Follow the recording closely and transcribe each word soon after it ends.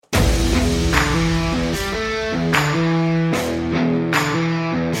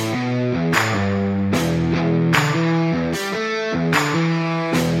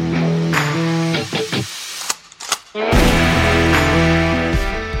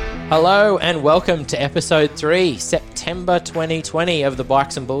Hello and welcome to episode 3, September 2020 of the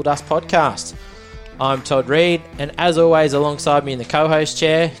Bikes and Bulldust podcast. I'm Todd Reed, and as always, alongside me in the co-host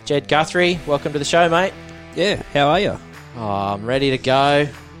chair, Jed Guthrie. Welcome to the show, mate. Yeah, how are you? Oh, I'm ready to go.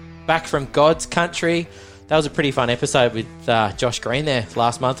 Back from God's country. That was a pretty fun episode with Josh Green there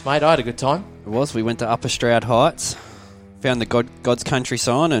last month, mate. I had a good time. It was. We went to Upper Stroud Heights, found the God's country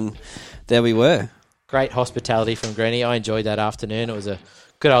sign, and there we were. Great hospitality from Greenie. I enjoyed that afternoon. It was a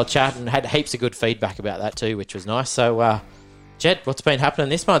good old chat and had heaps of good feedback about that too, which was nice. So, Jed, what's been happening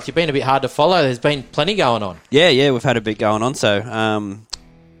this month? You've been a bit hard to follow. There's been plenty going on. Yeah, we've had a bit going on. So,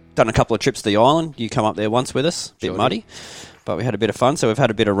 done a couple of trips to the island. You come up there once with us. Bit muddy, but we had a bit of fun. So we've had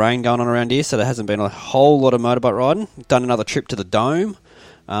a bit of rain going on around here, so there hasn't been a whole lot of motorbike riding. Done another trip to the Dome.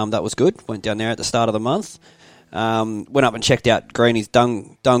 That was good. Went down there at the start of the month. Went up and checked out Greenie's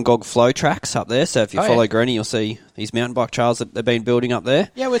Dungog flow tracks up there. So if you follow Greenie, you'll see these mountain bike trails that they've been building up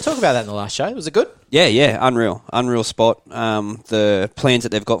there. Yeah, we talked about that in the last show. Was it good? Yeah, unreal spot. The plans that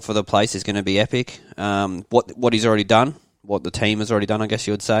they've got for the place is going to be epic. What he's already done, what the team has already done, I guess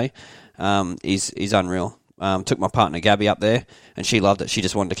you would say, is unreal. Took my partner Gabby up there, and she loved it. She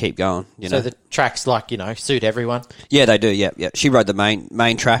just wanted to keep going. So the tracks, suit everyone? Yeah, they do, yeah. She rode the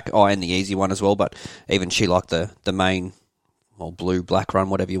main track, and the easy one as well, but even she liked the main, blue-black run,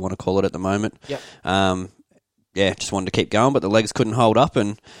 whatever you want to call it at the moment. Yep. Just wanted to keep going, but the legs couldn't hold up,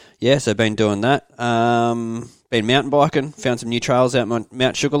 and so been doing that. Been mountain biking, found some new trails out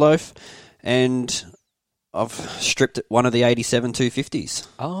Mount Sugarloaf, and I've stripped one of the 87 250s.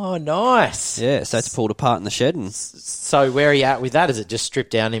 Oh, nice. Yeah, so it's pulled apart in the shed. And so where are you at with that? Is it just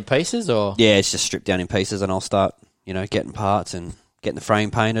stripped down in pieces, or? Yeah, it's just stripped down in pieces, and I'll start, getting parts and getting the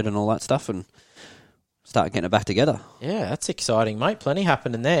frame painted and all that stuff, and start getting it back together. Yeah, that's exciting, mate. Plenty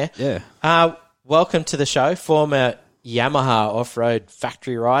happening there. Yeah. Welcome to the show, former Yamaha off-road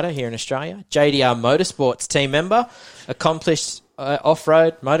factory rider here in Australia, JDR Motorsports team member, accomplished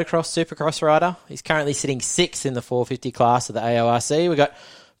off-road motocross, supercross rider. He's currently sitting 6th in the 450 class of the AORC. We've got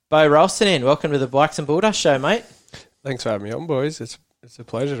Bo Ralston in. Welcome to the Bikes and Bulldust show, mate. Thanks for having me on, boys. It's a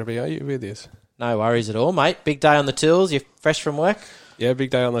pleasure to be with you. No worries at all, mate. Big day on the tools. You're fresh from work? Yeah, big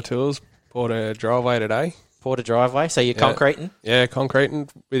day on the tools. Poured a driveway today. Poured a driveway, so you're concreting? Yeah, concreting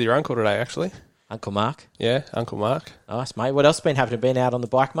with your uncle today, actually. Uncle Mark? Yeah, Uncle Mark. Nice, mate. What else has been happening? Been out on the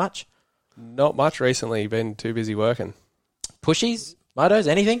bike much? Not much recently. Been too busy working. Pushies? Motos?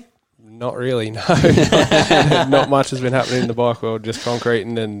 Anything? Not really, no. Not much has been happening in the bike world, just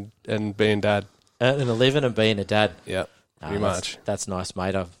concreting and being dad. Earning a living and being a dad. Yeah, pretty much. That's nice,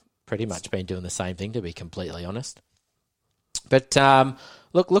 mate. I've pretty much been doing the same thing, to be completely honest. But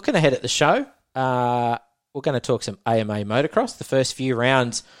looking ahead at the show, we're going to talk some AMA motocross. The first few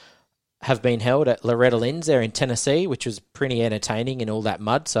rounds have been held at Loretta Lynn's there in Tennessee, which was pretty entertaining in all that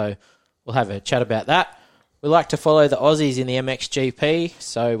mud, so we'll have a chat about that. We like to follow the Aussies in the MXGP,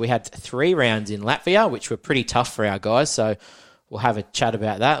 so we had 3 rounds in Latvia, which were pretty tough for our guys, so we'll have a chat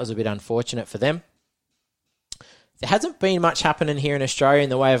about that. It was a bit unfortunate for them. There hasn't been much happening here in Australia in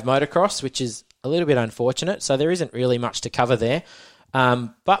the way of motocross, which is a little bit unfortunate, so there isn't really much to cover there.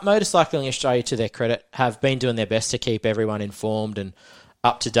 But Motorcycling Australia, to their credit, have been doing their best to keep everyone informed and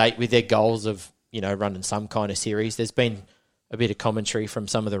up to date with their goals of, running some kind of series. There's been a bit of commentary from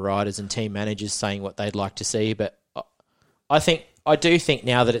some of the riders and team managers saying what they'd like to see, but I do think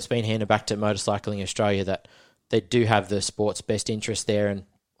now that it's been handed back to Motorcycling Australia that they do have the sport's best interest there, and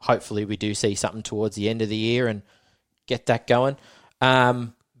hopefully we do see something towards the end of the year and get that going.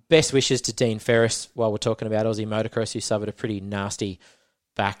 Best wishes to Dean Ferris while we're talking about Aussie motocross, who suffered a pretty nasty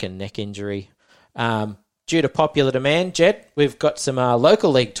back and neck injury. Due to popular demand, Jed, we've got some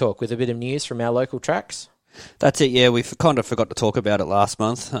local league talk with a bit of news from our local tracks. That's it, yeah. We kind of forgot to talk about it last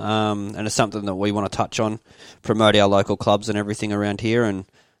month, and it's something that we want to touch on, promote our local clubs and everything around here, and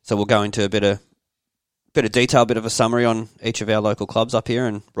so we'll go into a bit of detail, a bit of a summary on each of our local clubs up here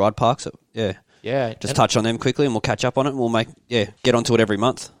and ride parks. Just touch on them quickly, and we'll catch up on it, and we'll get onto it every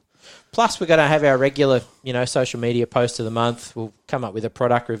month. Plus, we're going to have our regular, social media post of the month. We'll come up with a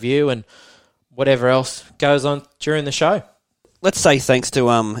product review and whatever else goes on during the show. Let's say thanks to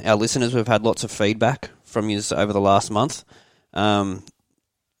our listeners. We've had lots of feedback from you over the last month. Good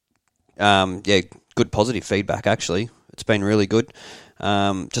positive feedback, actually. It's been really good.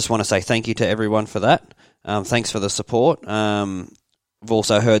 Just want to say thank you to everyone for that. Thanks for the support. I've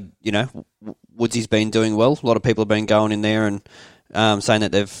also heard, Woodsy's been doing well. A lot of people have been going in there and saying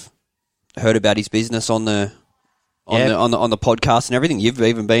that they've heard about his business on the podcast and everything. You've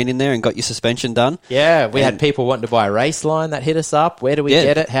even been in there and got your suspension done. Yeah, we had people wanting to buy a race line that hit us up. Where do we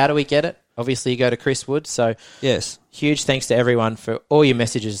get it? How do we get it? obviously you go to Chris Wood. So Yes. huge thanks to everyone for all your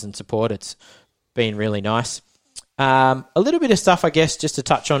messages and support. It's been really nice. A little bit of stuff, I guess, just to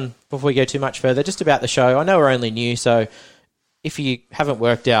touch on before we go too much further, just about the show. I know we're only new, so if you haven't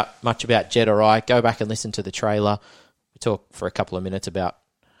worked out much about Jed or I, go back and listen to the trailer. We talk for a couple of minutes about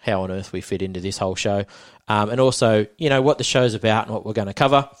how on earth we fit into this whole show. And also, what the show's about and what we're going to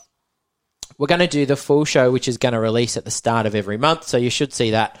cover. We're going to do the full show, which is going to release at the start of every month. So you should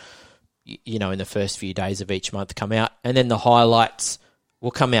see that, in the first few days of each month come out. And then the highlights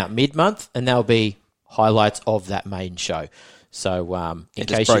will come out mid-month, and they'll be highlights of that main show. So in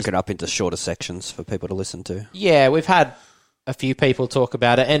case just broke it up into shorter sections for people to listen to. Yeah, we've had a few people talk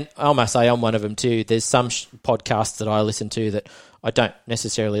about it, and I must say I'm one of them too. There's some podcasts that I listen to that I don't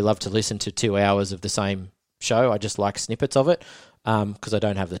necessarily love to listen to 2 hours of the same show. I just like snippets of it because I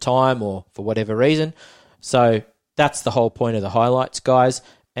don't have the time or for whatever reason. So that's the whole point of the highlights, guys.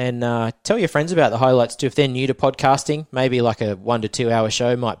 And tell your friends about the highlights too. If they're new to podcasting, maybe like a 1 to 2 hour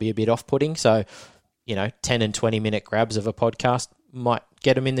show might be a bit off-putting. So 10 and 20 minute grabs of a podcast might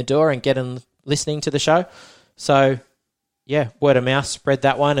get them in the door and get them listening to the show. So, yeah, word of mouth, spread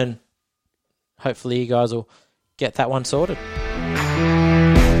that one, and hopefully you guys will get that one sorted.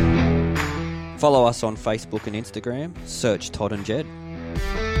 Follow us on Facebook and Instagram. Search Todd and Jed.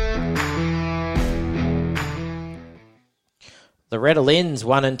 The Redolins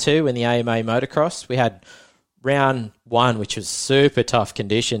 1 and 2 in the AMA Motocross. We had round 1, which was super tough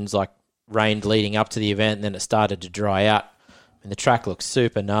conditions, like rained leading up to the event, and then it started to dry out. And the track looked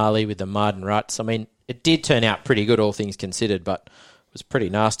super gnarly with the mud and ruts. I mean, it did turn out pretty good, all things considered, but it was pretty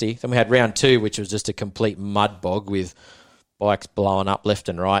nasty. Then we had round 2, which was just a complete mud bog with bikes blowing up left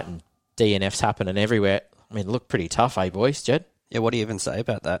and right and DNFs happening everywhere. I mean, it looked pretty tough, boys, Jed? Yeah, what do you even say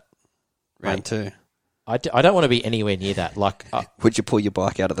about that? Round 2. I don't want to be anywhere near that. Like, Would you pull your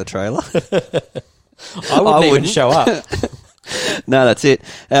bike out of the trailer? I wouldn't even show up. No, that's it.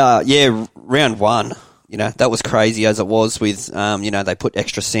 Round 1, that was crazy as it was with, they put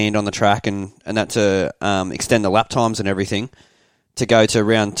extra sand on the track and that to extend the lap times and everything. To go to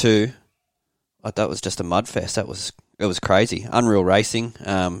round 2, that was just a mud fest. It was crazy. Unreal racing,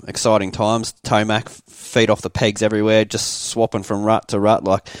 exciting times. Tomac, feet off the pegs everywhere, just swapping from rut to rut.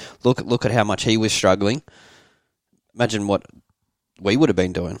 Like, look at how much he was struggling. Imagine what we would have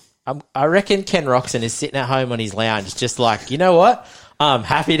been doing. I reckon Ken Roxon is sitting at home on his lounge just like, you know what? I'm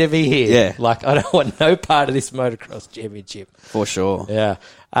happy to be here. Yeah. Like, I don't want no part of this motocross championship. For sure. Yeah.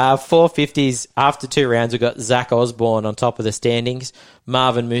 450s, after 2 rounds, we've got Zach Osborne on top of the standings.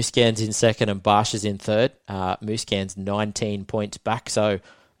 Marvin Muscan's in second and Barsh is in third. Muscan's 19 points back. So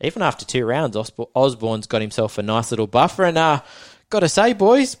even after 2 rounds, Osborne's got himself a nice little buffer. And got to say,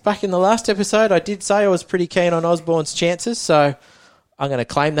 boys, back in the last episode, I did say I was pretty keen on Osborne's chances. So I'm going to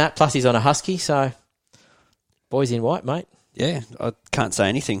claim that. Plus, he's on a Husky. So boys in white, mate. Yeah, I can't say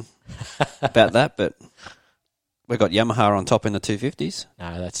anything about that, but we got Yamaha on top in the 250s.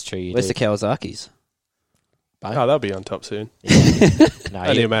 No, that's true. Where's the Kawasaki's? Oh, they'll be on top soon. No,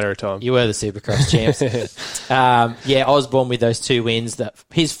 Only a matter of time. You were the Supercross champs. Osborne with those 2 wins.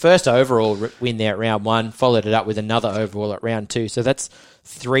 His first overall win there at round 1, followed it up with another overall at round 2. So that's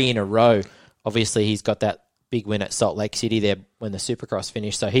 3 in a row. Obviously, he's got that big win at Salt Lake City there when the Supercross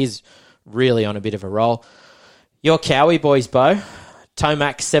finished. So he's really on a bit of a roll. Your Cowie boys, Bo.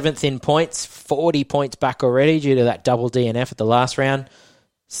 Tomac 7th in points, 40 points back already due to that double DNF at the last round.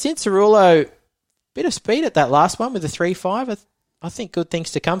 Cincerulo, bit of speed at that last one with the 3.5. I think good things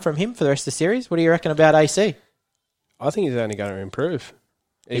to come from him for the rest of the series. What do you reckon about AC? I think he's only going to improve.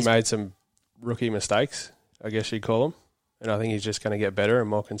 He made some rookie mistakes, I guess you'd call them, and I think he's just going to get better and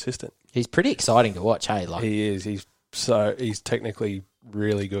more consistent. He's pretty exciting to watch, hey? Like, he is. He's technically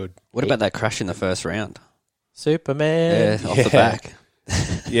really good. What about that crash in the first round? Superman. Yeah, off the back.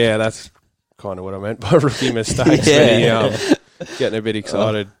 Yeah, that's kind of what I meant by rookie mistakes. Yeah. Getting a bit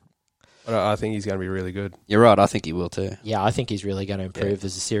excited. I think he's going to be really good. You're right. I think he will too. Yeah, I think he's really going to improve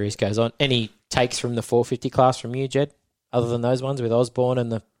as the series goes on. Any takes from the 450 class from you, Jed, other than those ones with Osborne and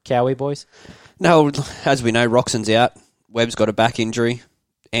the Cowie boys? No, as we know, Roxon's out. Webb's got a back injury.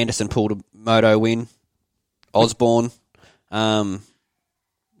 Anderson pulled a moto win. Osborne. We're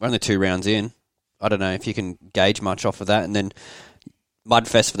only 2 rounds in. I don't know if you can gauge much off of that. And then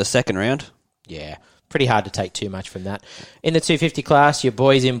Mudfest for the second round. Yeah, pretty hard to take too much from that. In the 250 class, your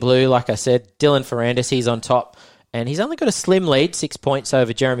boys in blue, like I said, Dylan Ferrandis, he's on top. And he's only got a slim lead, 6 points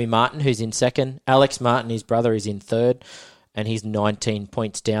over Jeremy Martin, who's in second. Alex Martin, his brother, is in third. And he's 19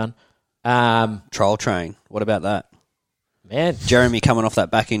 points down. Troll train. What about that? Man. Jeremy coming off that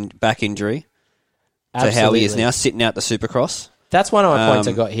back injury. Absolutely. To how he is now, sitting out the Supercross. That's one of my points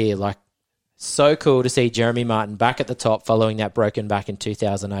I got here. Like, so cool to see Jeremy Martin back at the top following that broken back in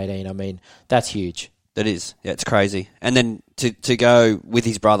 2018. I mean, that's huge. That is. Yeah, it's crazy. And then to go with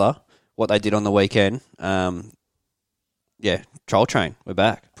his brother, what they did on the weekend, Troll Train, we're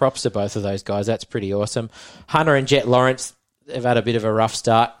back. Props to both of those guys. That's pretty awesome. Hunter and Jet Lawrence, they've had a bit of a rough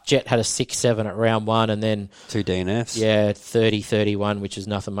start. Jet had a 6-7 at round one and then 2 DNFs. Yeah, 30-31, which is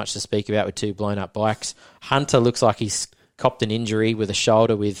nothing much to speak about with 2 blown-up bikes. Hunter looks like he's copped an injury with a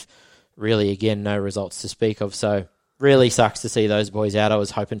shoulder with really, again, no results to speak of. So really sucks to see those boys out. I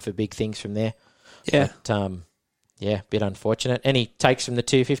was hoping for big things from there. Yeah. But, a bit unfortunate. Any takes from the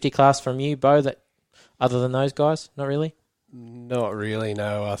 250 class from you, Bo, that other than those guys? Not really? Not really,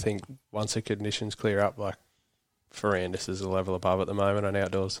 no. I think once the conditions clear up, like Ferrandis is a level above at the moment on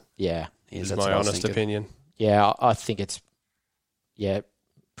outdoors. Yeah. Is my honest opinion. Yeah, I think it's going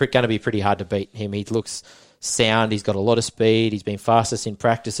to be pretty hard to beat him. He looks sound. He's got a lot of speed. He's been fastest in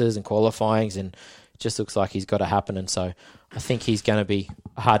practices and qualifyings, and it just looks like he's got to happen. And so I think he's going to be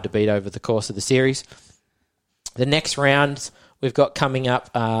hard to beat over the course of the series. The next round we've got coming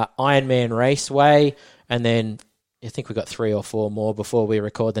up Ironman Raceway, and then I think we've got 3 or 4 more before we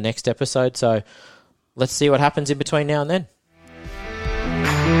record the next episode. So let's see what happens in between now and then.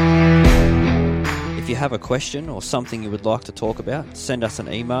 If you have a question or something you would like to talk about, send us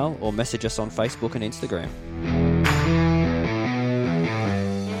an email or message us on Facebook and Instagram.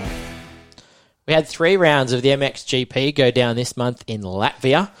 We had 3 rounds of the MXGP go down this month in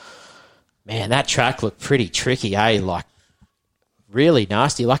Latvia. Man, that track looked pretty tricky, eh? Like, really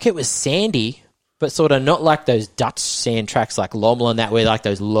nasty. Like, it was sandy, but sort of not like those Dutch sand tracks like Lommel and that, where like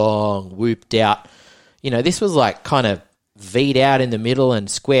those long, whooped out. You know, this was like kind of V'd out in the middle and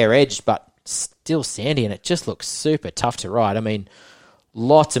square edged, but still sandy, and it just looks super tough to ride. I mean,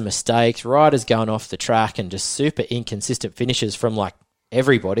 lots of mistakes, riders going off the track, and just super inconsistent finishes from like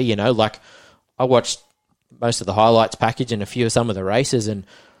everybody, you know. Like, I watched most of the highlights package and a few of some of the races, and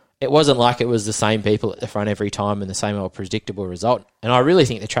it wasn't like it was the same people at the front every time and the same old predictable result. And I really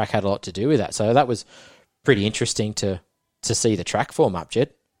think the track had a lot to do with that. So that was pretty interesting to see the track form up,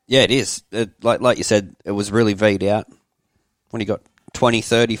 Jed. Yeah, it is. Like you said, it was really V'd out. When you got 20,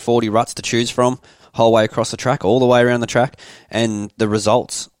 30, 40 ruts to choose from, whole way across the track, all the way around the track, and the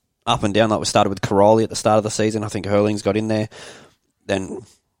results up and down. Like we started with Caroli at the start of the season. I think Hurlings got in there. Then,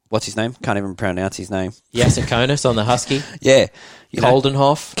 what's his name? Can't even pronounce his name. Yasakonis on the Husky. Yeah.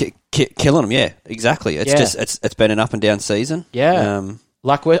 Coldenhoff. Killing him, yeah, exactly. It's just it's been an up and down season. Yeah.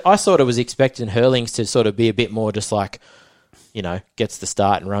 I sort of was expecting Hurlings to sort of be a bit more just like, you know, gets the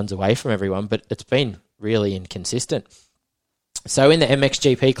start and runs away from everyone, but it's been really inconsistent. So in the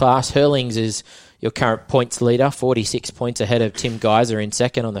MXGP class, Hurlings is your current points leader, 46 points ahead of Tim Geiser in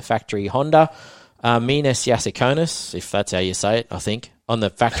second on the factory Honda. Minas Yasakonis, if that's how you say it, I think, on the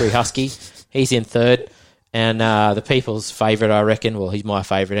factory Husky. He's in third. And the people's favourite, I reckon, well, he's my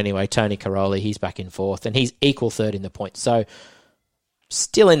favourite anyway, Tony Caroli, he's back in fourth, and he's equal third in the points. So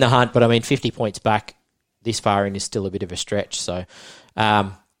still in the hunt, but I mean, 50 points back this far in is still a bit of a stretch. So,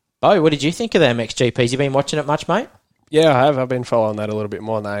 Bo, what did you think of the MXGPs? You been watching it much, mate? Yeah, I have. I've been following that a little bit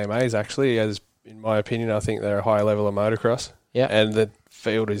more than the AMAs, actually. As in my opinion, I think they're a higher level of motocross. Yeah. And the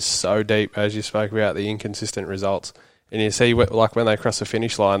field is so deep, as you spoke about, the inconsistent results. And you see, like when they cross the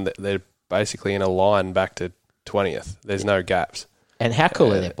finish line, they're basically in a line back to 20th. There's no gaps. And how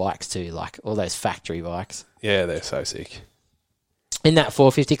cool are their bikes too, like all those factory bikes? Yeah, they're so sick. In that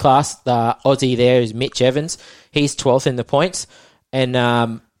 450 class, the Aussie there is Mitch Evans. He's 12th in the points. And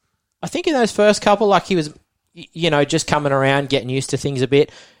I think in those first couple, like he was, you know, just coming around, getting used to things a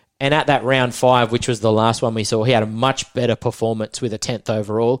bit. And at that round 5, which was the last one we saw, he had a much better performance with a 10th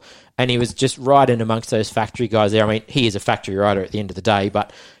overall. And he was just riding amongst those factory guys there. I mean, he is a factory rider at the end of the day.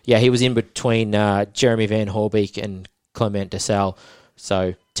 But, yeah, he was in between Jeremy Van Horbeek and Clement Dessal.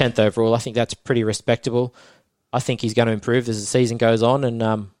 So 10th overall, I think that's pretty respectable. I think he's going to improve as the season goes on. And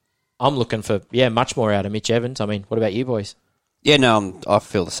I'm looking for, much more out of Mitch Evans. I mean, what about you boys? Yeah, no, I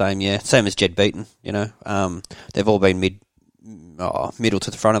feel the same, yeah. Same as Jed Beaton, you know. They've all been middle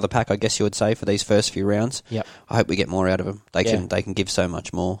to the front of the pack, I guess you would say, for these first few rounds. Yep. I hope we get more out of them. They can give so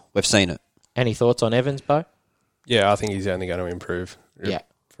much more. We've seen it. Any thoughts on Evans, Bo? Yeah, I think he's only going to improve. Yeah.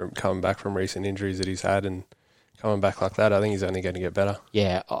 From coming back from recent injuries that he's had and coming back like that, I think he's only going to get better.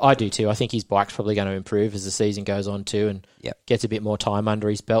 Yeah, I do too. I think his bike's probably going to improve as the season goes on too and gets a bit more time under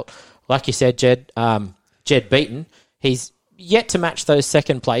his belt. Like you said, Jed Beaton, he's yet to match those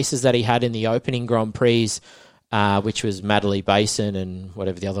second places that he had in the opening Grand Prix, which was Madeley Basin and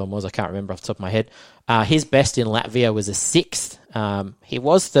whatever the other one was. I can't remember off the top of my head. His best in Latvia was a 6th. He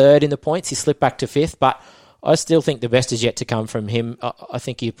was 3rd in the points. He slipped back to 5th, but I still think the best is yet to come from him. I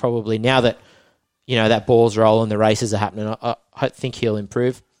think he probably, now that that ball's rolling, the races are happening. I think he'll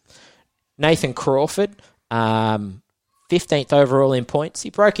improve. Nathan Crawford, 15th overall in points. He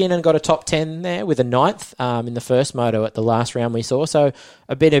broke in and got a top 10 there with a 9th in the first moto at the last round we saw. So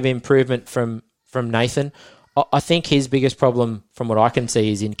a bit of improvement from Nathan. I think his biggest problem, from what I can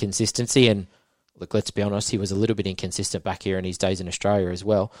see, is inconsistency. And look, let's be honest, he was a little bit inconsistent back here in his days in Australia as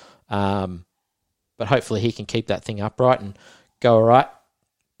well. But hopefully he can keep that thing upright and go all right.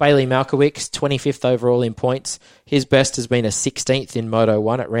 Bailey Malkowicz, 25th overall in points. His best has been a 16th in Moto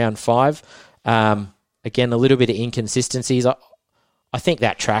 1 at round 5. Again, a little bit of inconsistencies. I think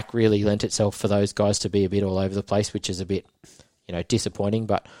that track really lent itself for those guys to be a bit all over the place, which is a bit, disappointing.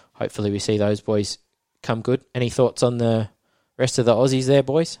 But hopefully we see those boys come good. Any thoughts on the rest of the Aussies there,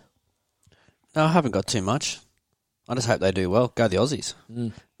 boys? No, I haven't got too much. I just hope they do well. Go the Aussies.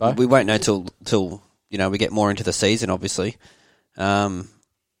 Bo? We won't know till we get more into the season, obviously.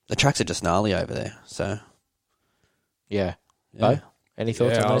 The tracks are just gnarly over there, so... Yeah. Bo? Any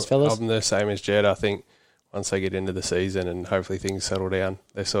thoughts on those fellas? I'm the same as Jed. I think once they get into the season and hopefully things settle down,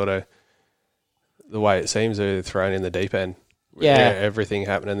 they're sort of, the way it seems, they're thrown in the deep end. Yeah. Everything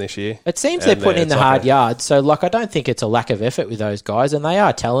happening this year. It seems they're putting in the hard yards. So, I don't think it's a lack of effort with those guys, and they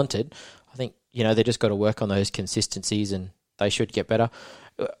are talented. I think, they just got to work on those consistencies and they should get better.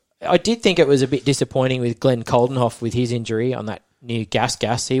 I did think it was a bit disappointing with Glenn Coldenhoff with his injury on that new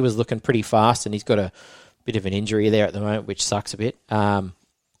gas. He was looking pretty fast, and he's got a bit of an injury there at the moment, which sucks a bit. And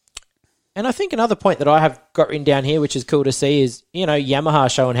I think another point that I have got written down here, which is cool to see, is, Yamaha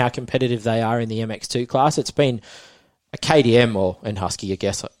showing how competitive they are in the MX2 class. It's been a KDM, and Husky, I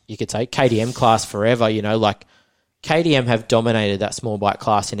guess you could say, KDM class forever. KDM have dominated that small bike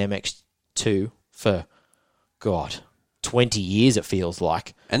class in MX2 for, 20 years it feels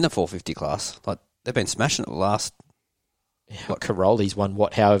like. And the 450 class. They've been smashing it the last... Caroli's won,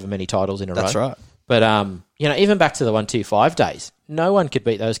 however many titles in a row. That's right. But, even back to the 125 days, no one could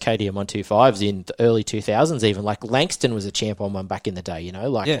beat those KDM 125s in the early 2000s even. Langston was a champ on one back in the day,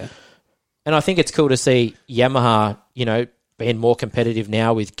 Yeah. And I think it's cool to see Yamaha, being more competitive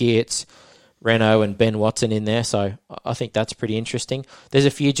now with Geertz, Renault and Ben Watson in there. So I think that's pretty interesting. There's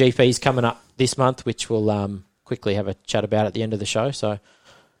a few GPs coming up this month, which we'll quickly have a chat about at the end of the show. So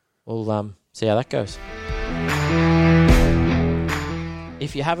we'll see how that goes.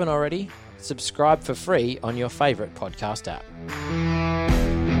 If you haven't already, subscribe for free on your favourite podcast app.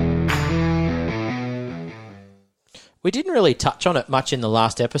 We didn't really touch on it much in the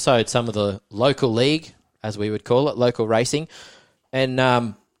last episode, some of the local league, as we would call it, local racing.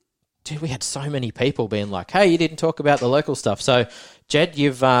 And, we had so many people being like, hey, you didn't talk about the local stuff. So, Jed,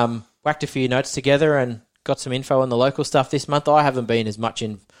 you've whacked a few notes together and got some info on the local stuff this month. I haven't been as much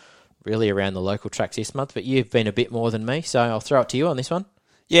in really around the local tracks this month, but you've been a bit more than me, so I'll throw it to you on this one.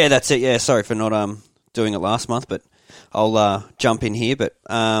 Yeah, that's it. Yeah, sorry for not doing it last month, but I'll jump in here. But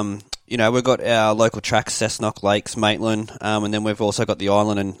we've got our local tracks, Cessnock, Lakes, Maitland, and then we've also got the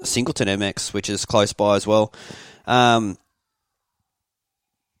Island and Singleton MX, which is close by as well.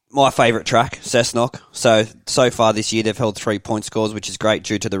 My favourite track, Cessnock. So far this year they've held 3 point scores, which is great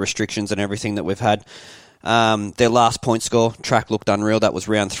due to the restrictions and everything that we've had. Their last point score, track looked unreal. That was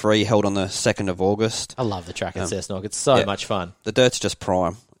round 3, held on the 2nd of August. I love the track at Cessnock. It's so much fun. The dirt's just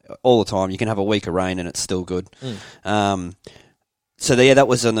prime all the time. You can have a week of rain and it's still good. That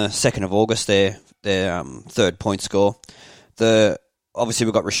was on the 2nd of August, their 3rd point score. Obviously,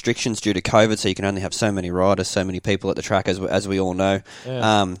 we've got restrictions due to COVID, so you can only have so many riders, so many people at the track, as we all know.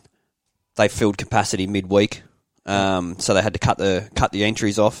 Yeah. They filled capacity midweek, so they had to cut the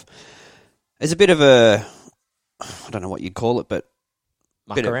entries off. There's a bit of I don't know what you'd call it, but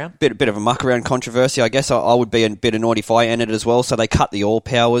bit of a muck around controversy, I guess. I would be a bit annoyed if I entered as well. So they cut the All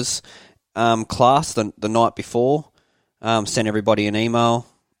Powers class the night before, sent everybody an email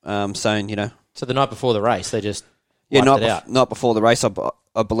saying, So the night before the race, they just not before the race.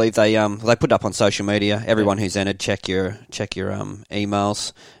 I believe they put it up on social media. Everyone who's entered, check your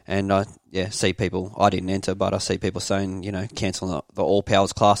emails, and I see people. I didn't enter, but I see people saying cancelling the All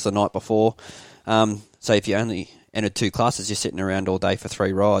Powers class the night before. So if you only entered 2 classes, you're sitting around all day for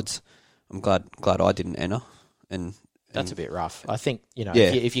 3 rides. I'm glad I didn't enter. And that's a bit rough. I think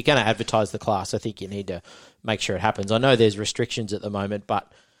if you're going to advertise the class, I think you need to make sure it happens. I know there's restrictions at the moment,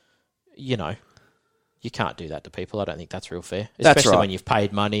 but you can't do that to people. I don't think that's real fair. Especially when you've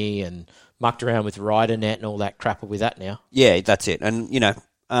paid money and mucked around with RiderNet and all that crap with that now. Yeah, that's it. And,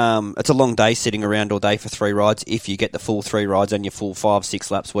 it's a long day sitting around all day for 3 rides. If you get the full 3 rides and your full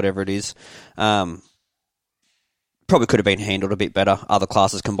 5-6 laps, whatever it is, probably could have been handled a bit better, other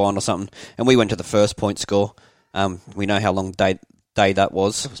classes combined or something. And we went to the first point score. We know how long day that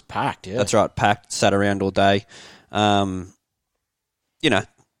was. It was packed, yeah. That's right, packed, sat around all day. They'll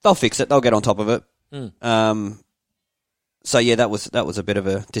fix it. They'll get on top of it. So yeah, that was a bit of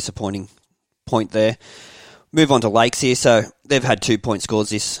a disappointing point there. Move on to Lakes here. So they've had 2-point scores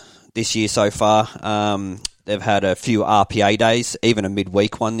this year so far. They've had a few RPA days, even a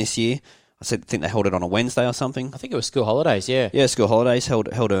midweek one this year. I think they held it on a Wednesday or something. I think it was school holidays, yeah. Yeah, school holidays held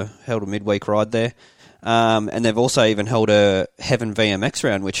a midweek ride there. And they've also even held a Heaven VMX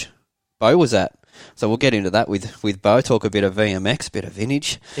round, which Bo was at. So we'll get into that with Bo, talk a bit of VMX, bit of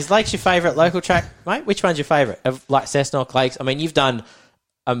vintage. Is Lakes your favourite local track, mate? Which one's your favourite? Of like Cessnock, Lakes? I mean, you've done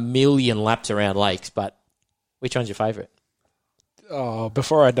a million laps around Lakes, but which one's your favourite? Oh,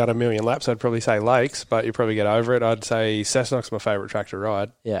 before I'd done a million laps, I'd probably say Lakes, but you probably get over it. I'd say Cessnock's my favourite track to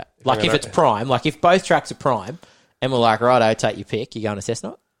ride. Yeah. Like if it's prime, like if both tracks are prime, and we're like, righto, take your pick, you're going to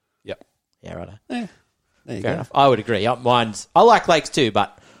Cessnock? Yep. Yeah, righto. Yeah. There you Fair go. enough. I would agree. I like Lakes too,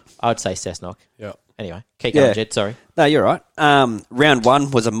 but I would say Cessnock. Yep. Anyway, keep going, Jed. Sorry. No, you're right. Round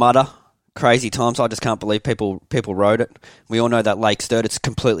 1 was a mudder. Crazy times. I just can't believe people rode it. We all know that Lakes dirt, it's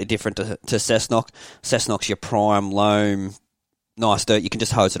completely different to Cessnock. Cessnock's your prime, loam, nice dirt. You can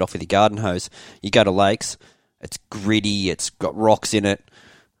just hose it off with your garden hose. You go to Lakes, it's gritty, it's got rocks in it.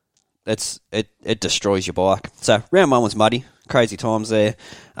 It destroys your bike. So round 1 was muddy. Crazy times there.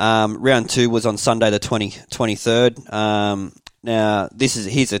 Round 2 was on Sunday the 23rd. Now,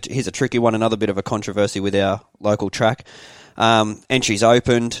 here's a tricky one, another bit of a controversy with our local track. Entries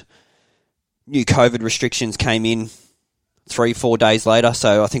opened. New COVID restrictions came in 3-4 days later.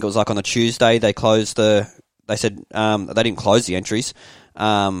 So I think it was like on the Tuesday they closed they said they didn't close the entries.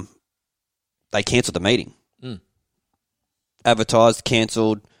 They cancelled the meeting. Advertised,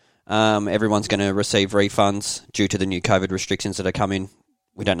 cancelled. Everyone's going to receive refunds due to the new COVID restrictions that are coming.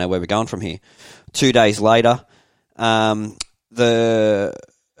 We don't know where we're going from here. 2 days later, a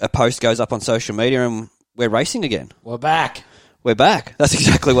post goes up on social media and we're racing again. We're back. We're back. That's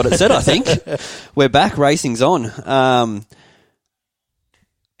exactly what it said, I think. We're back. Racing's on.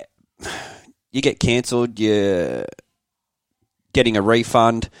 You get cancelled. You're getting a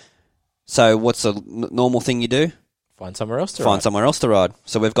refund. So what's the normal thing you do? Find somewhere else to ride.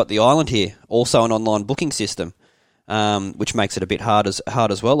 So we've got the Island here, also an online booking system, which makes it a bit hard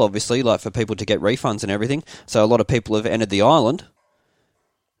as well, obviously, like for people to get refunds and everything. So a lot of people have entered the Island.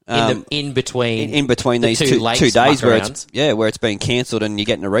 In between these two days where it's been cancelled and you're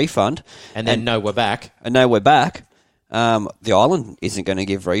getting a refund. And then we're back. And now we're back. The Island isn't going to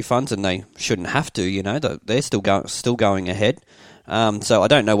give refunds and they shouldn't have to, they're still going ahead. So I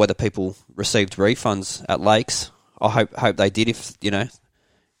don't know whether people received refunds at Lakes. I hope they did if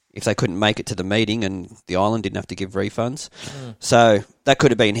they couldn't make it to the meeting and the Island didn't have to give refunds. So that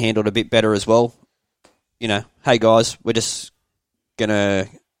could have been handled a bit better as well. Hey guys, we're just going to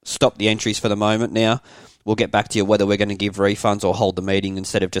stop the entries for the moment now. We'll get back to you whether we're going to give refunds or hold the meeting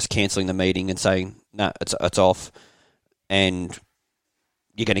instead of just cancelling the meeting and saying, no, it's off and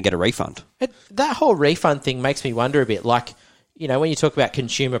you're going to get a refund. That whole refund thing makes me wonder a bit, like, when you talk about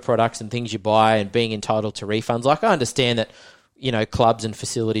consumer products and things you buy and being entitled to refunds, like I understand that, clubs and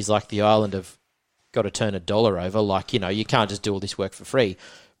facilities like the Island have got to turn $1 over. Like, you can't just do all this work for free.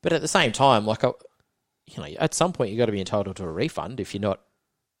 But at the same time, like, at some point you've got to be entitled to a refund if you're not,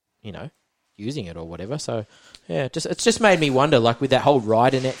 using it or whatever. So, yeah, it's just made me wonder, like, with that whole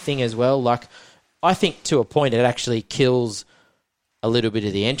Ridernet thing as well. Like, I think to a point it actually kills a little bit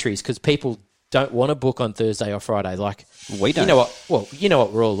of the entries because people don't want to book on Thursday or Friday. Like, we don't. You know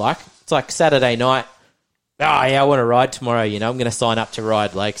what we're all like. It's like Saturday night. Oh, yeah, I want to ride tomorrow. I'm going to sign up to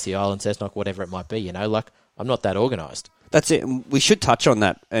ride Lakes, the Island, Cessnock, whatever it might be. Like, I'm not that organised. That's it. We should touch on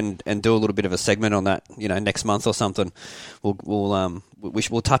that and do a little bit of a segment on that. Next month or something.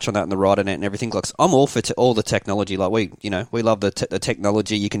 We'll touch on that in the Ridernet and everything. Like, I'm all for all the technology. Like we love the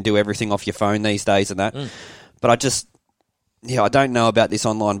technology. You can do everything off your phone these days and that. But I don't know about this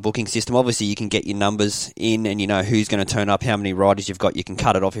online booking system. Obviously, you can get your numbers in and you know who's going to turn up, how many riders you've got. You can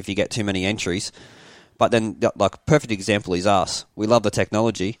cut it off if you get too many entries. But then, like, perfect example is us. We love the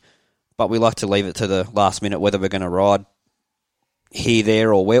technology, but we like to leave it to the last minute whether we're going to ride here,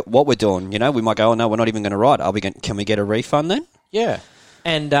 there, or what we're doing. We might go, oh, no, we're not even going to ride. Can we get a refund then? Yeah.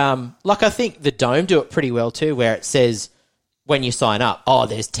 And, I think the Dome do it pretty well too, where it says when you sign up, oh,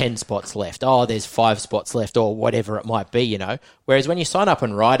 there's 10 spots left. Oh, there's 5 spots left or whatever it might be, Whereas when you sign up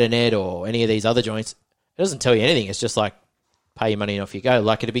on Ridernet or any of these other joints, it doesn't tell you anything. It's just like, pay your money and off you go.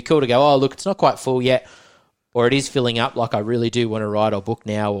 Like, it'd be cool to go, oh, look, it's not quite full yet, or it is filling up. Like, I really do want to ride or book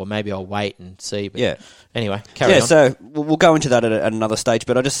now, or maybe I'll wait and see. But yeah. Anyway, carry on. So we'll go into that at another stage,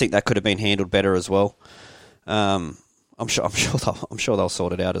 but I just think that could have been handled better as well. I'm I'm sure they'll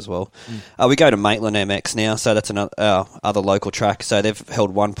sort it out as well. We go to Maitland MX now, so that's another other local track. So they've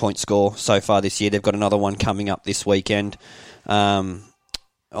held 1 point score so far this year. They've got another one coming up this weekend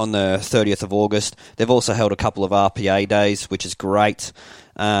on the 30th of August. They've also held a couple of RPA days, which is great.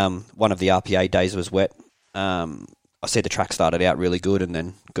 One of the RPA days was wet. I see the track started out really good and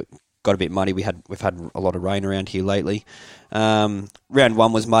then got a bit muddy. We've had a lot of rain around here lately. Round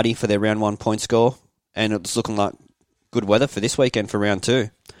 1 was muddy for their round 1 point score, and it's looking like good weather for this weekend for round 2.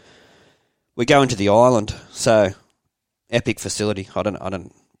 We go into the island, so epic facility. I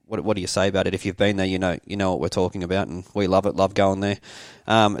don't. What do you say about it? If you've been there, you know what we're talking about, and we love it. Love going there.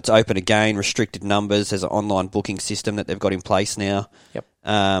 It's open again, restricted numbers. There's an online booking system that they've got in place now. Yep.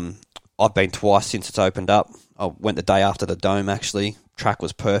 I've been twice since it's opened up. I went the day after the Dome. Actually, track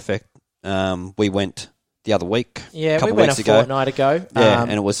was perfect. We went the other week. Yeah, a couple we went weeks a ago. fortnight ago. Yeah,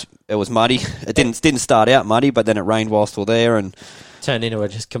 and it was muddy. It didn't start out muddy, but then it rained whilst we were there, and turned into a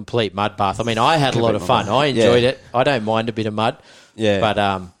just complete mud bath. I mean, I had a lot of fun. I enjoyed it. I don't mind a bit of mud. Yeah.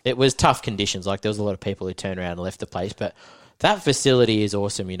 But it was tough conditions. Like, there was a lot of people who turned around and left the place. But that facility is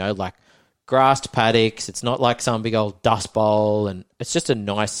awesome, like grassed paddocks. It's not like some big old dust bowl, and it's just a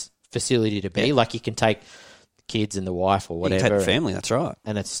nice facility to be. Yeah. Like, you can take the kids and the wife or whatever. You can take the family, that's right.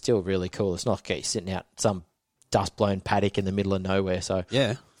 And it's still really cool. It's not like you're sitting out some dust-blown paddock in the middle of nowhere. So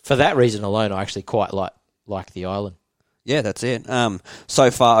Yeah. for that reason alone, I actually quite like the island. Yeah, that's it.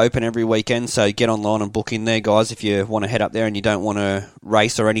 So far open every weekend, so get online and book in there, guys, if you want to head up there and you don't want to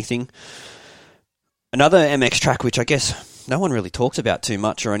race or anything. Another MX track, which I guess no one really talks about too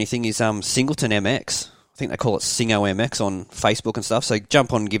much or anything, is Singleton MX. I think they call it Singo MX on Facebook and stuff, so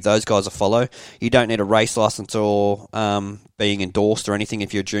jump on and give those guys a follow. You don't need a race license or being endorsed or anything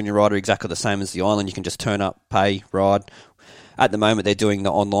if you're a junior rider, exactly the same as the island. You can just turn up, pay, ride. At the moment, they're doing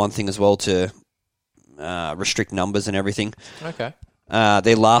the online thing as well to restrict numbers and everything. Okay.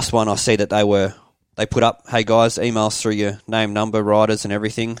 Their last one, I see that they put up, hey guys, emails through your name, number, riders and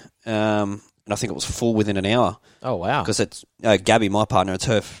everything. And I think it was full within an hour. Oh, wow. Because it's Gabby, my partner, it's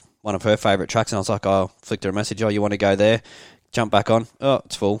one of her favourite tracks, and I was like, flicked her a message, you want to go there? Jump back on. Oh,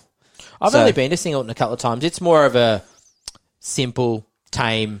 it's full. I've only been to Singleton a couple of times. It's more of a simple,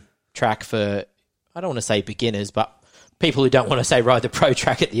 tame track for, I don't want to say beginners, but people who don't want to say ride the pro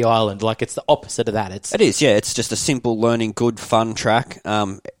track at the island. Like, it's the opposite of that. It is, yeah. It's just a simple, learning, good, fun track.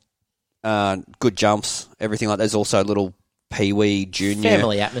 Good jumps, everything like that. There's also a little peewee junior...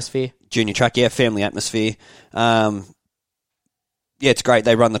 Family atmosphere. Junior track, yeah, family atmosphere. Yeah, it's great.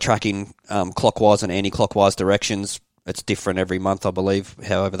 They run the track in clockwise and anti-clockwise directions. It's different every month, I believe,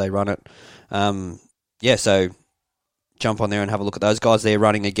 however they run it. Yeah, so jump on there and have a look at those guys. They're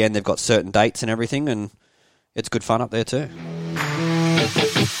running again. They've got certain dates and everything, and it's good fun up there too.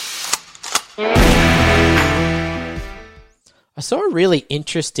 I saw a really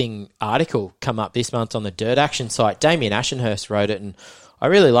interesting article come up this month on the Dirt Action site. Damien Ashenhurst wrote it, and I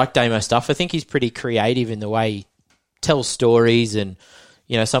really like Damo's stuff. I think he's pretty creative in the way he tells stories and,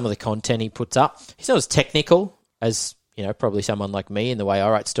 some of the content he puts up. He's not as technical as, probably someone like me in the way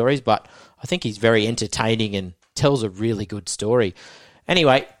I write stories, but I think he's very entertaining and tells a really good story.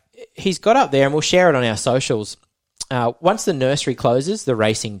 Anyway, he's got up there, and we'll share it on our socials. Once the nursery closes, the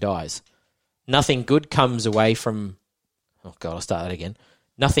racing dies. Nothing good comes away from... Oh, God, I'll start that again.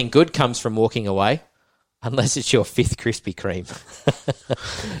 Nothing good comes from walking away unless it's your 5th Krispy Kreme.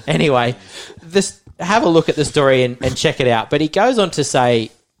 Anyway, have a look at the story and check it out. But he goes on to say,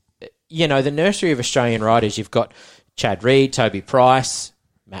 the nursery of Australian riders, you've got Chad Reed, Toby Price,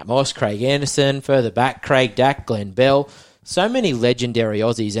 Matt Moss, Craig Anderson, further back, Craig Dack, Glenn Bell. So many legendary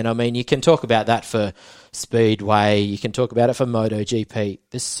Aussies. And, I mean, you can talk about that for Speedway. You can talk about it for MotoGP.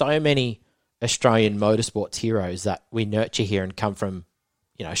 There's so many Australian motorsports heroes that we nurture here and come from,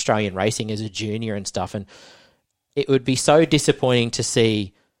 Australian racing as a junior and stuff. And it would be so disappointing to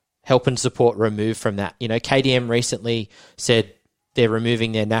see help and support removed from that. KTM recently said they're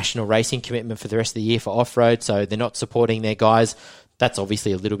removing their national racing commitment for the rest of the year for off-road, so they're not supporting their guys. That's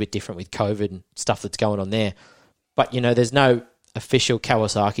obviously a little bit different with COVID and stuff that's going on there. But, there's no official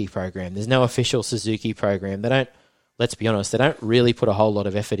Kawasaki program. There's no official Suzuki program. Let's be honest, they don't really put a whole lot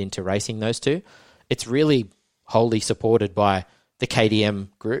of effort into racing those two. It's really wholly supported by the KTM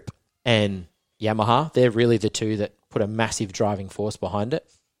group and Yamaha. They're really the two that put a massive driving force behind it.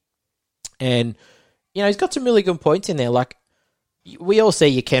 And, he's got some really good points in there. Like, we all see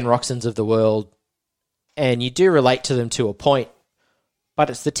your Ken Roxons of the world, and you do relate to them to a point, but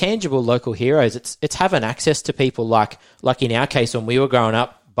it's the tangible local heroes. It's having access to people like in our case when we were growing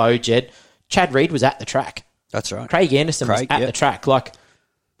up, Bo, Jed, Chad Reed was at the track. That's right. Craig Anderson was at the track. Like,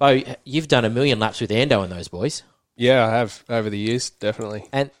 Bo, you've done 1 million laps with Ando and those boys. Yeah, I have over the years, definitely.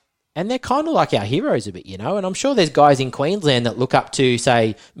 And they're kind of like our heroes a bit, and I'm sure there's guys in Queensland that look up to,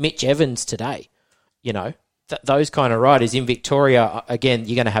 say, Mitch Evans today, those kind of riders. In Victoria, again,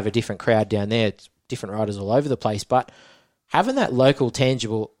 you're going to have a different crowd down there. It's different riders all over the place, but having that local,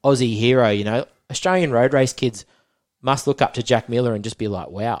 tangible Aussie hero, Australian road race kids must look up to Jack Miller and just be like,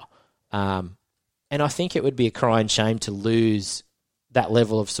 wow. And I think it would be a crying shame to lose that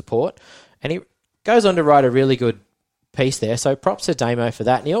level of support. And he goes on to write a really good piece there. So props to Damo for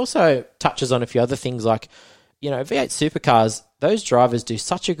that. And he also touches on a few other things like, V8 supercars, those drivers do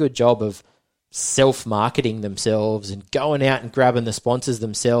such a good job of self-marketing themselves and going out and grabbing the sponsors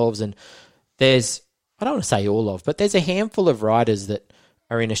themselves. And there's, I don't want to say all of, but there's a handful of riders that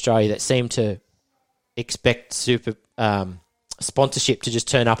are in Australia that seem to expect sponsorship to just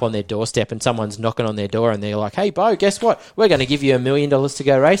turn up on their doorstep and someone's knocking on their door and they're like, hey, Bo, guess what? We're going to give you $1 million to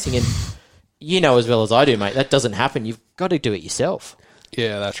go racing. And as well as I do, mate, that doesn't happen. You've got to do it yourself.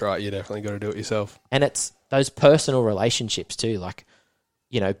 Yeah, that's right. You definitely got to do it yourself. And it's those personal relationships too, like,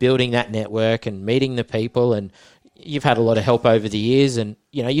 building that network and meeting the people. And you've had a lot of help over the years and,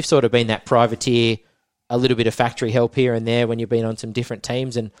 you've sort of been that privateer, a little bit of factory help here and there when you've been on some different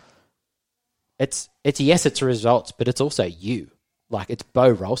teams. And it's results, but it's also you. Like, it's Bo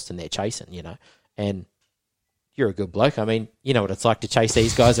Ralston they're chasing, and you're a good bloke. I mean, you know what it's like to chase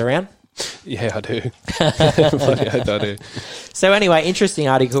these guys around. Yeah, I do. I do. So anyway, interesting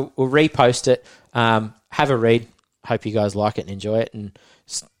article. We'll repost it. Have a read. Hope you guys like it and enjoy it. And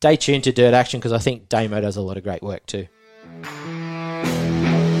stay tuned to Dirt Action because I think Damo does a lot of great work too.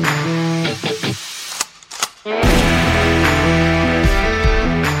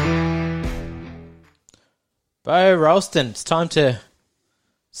 Bo Ralston, it's time to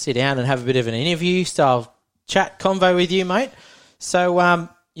sit down and have a bit of an interview style chat convo with you, mate. So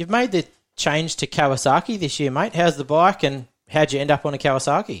you've made the change to Kawasaki this year, mate. How's the bike and how'd you end up on a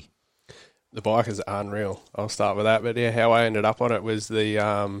Kawasaki? The bike is unreal. I'll start with that. But yeah, how I ended up on it was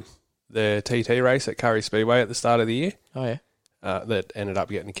the TT race at Curry Speedway at the start of the year. Oh, yeah. That ended up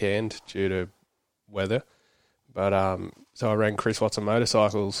getting canned due to weather. But so I ran Chris Watson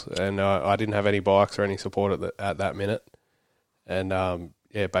Motorcycles, and I didn't have any bikes or any support at that minute. And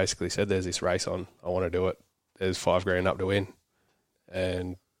basically said, "There's this race on. I want to do it. There's $5,000 up to win.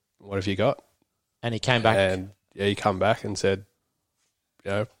 And what have you got?" And he came back. And he come back and said,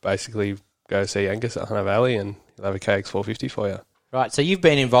 basically go see Angus at Hunter Valley, and he'll have a KX 450 for you. Right. So you've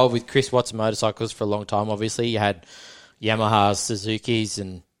been involved with Chris Watson Motorcycles for a long time. Obviously, you had Yamahas, Suzuki's,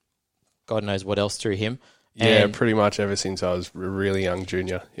 and God knows what else through him. Yeah, pretty much ever since I was a really young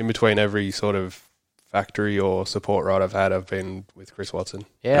junior. In between every sort of factory or support ride I've had, I've been with Chris Watson.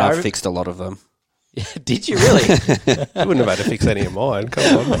 Yeah, I've fixed a lot of them. Did you really? You wouldn't have had to fix any of mine.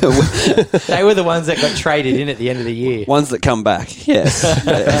 Come on. They were the ones that got traded in at the end of the year. Ones that come back, yes.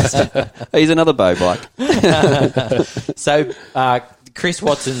 He's another Bo bike. So Chris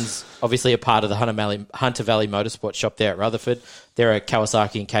Watson's obviously a part of the Hunter Valley Motorsport shop there at Rutherford. They're a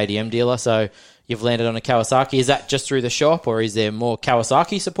Kawasaki and KTM dealer, so you've landed on a Kawasaki. Is that just through the shop, or is there more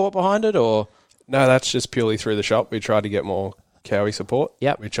Kawasaki support behind it? Or no, that's just purely through the shop. We tried to get more Cowie support,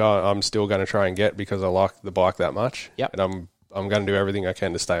 which I'm still going to try and get because I like the bike that much. Yep. And I'm going to do everything I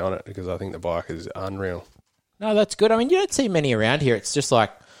can to stay on it because I think the bike is unreal. No, that's good. I mean, you don't see many around here. It's just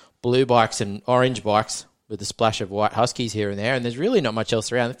like blue bikes and orange bikes with a splash of white Huskies here and there, and there's really not much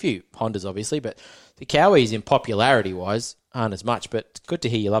else around. A few Hondas, obviously, but the Cowies in popularity-wise aren't as much, but it's good to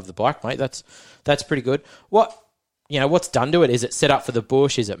hear you love the bike, mate. That's pretty good. What's done to it? Is it set up for the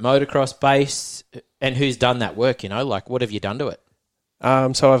bush? Is it motocross base? And who's done that work, Like, what have you done to it?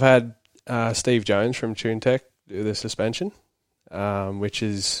 So I've had Steve Jones from TuneTech do the suspension, which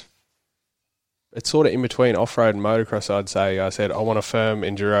is... It's sort of in between off-road and motocross, I'd say. I said, I want a firm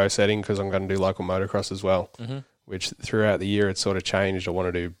enduro setting because I'm going to do local motocross as well, which throughout the year it's sort of changed. I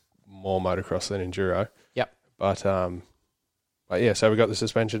want to do more motocross than enduro. Yep. But yeah, so we got the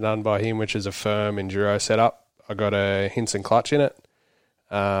suspension done by him, which is a firm enduro setup. I got a Hinson clutch in it.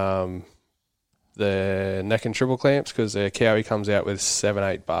 The neck and triple clamps because the Cowie comes out with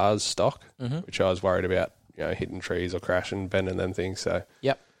 7-8 bars stock, which I was worried about, hitting trees or crashing, bending them things. So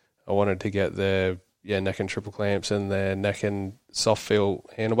yep. I wanted to get the neck and triple clamps and the neck and soft feel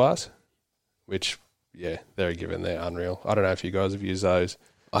handlebars, which they're a given. They're unreal. I don't know if you guys have used those.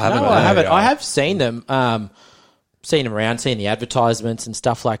 I haven't. I have seen them. Seen them around, seen the advertisements and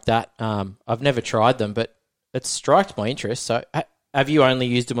stuff like that. I've never tried them, but it strikes my interest. So have you only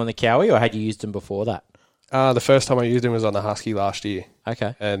used them on the Cowie or had you used them before that? The first time I used them was on the Husky last year.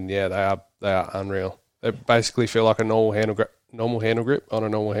 Okay. And they are unreal. They basically feel like a normal handle grip on a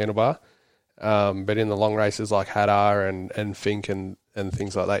normal handlebar. But in the long races like Hadar and Fink and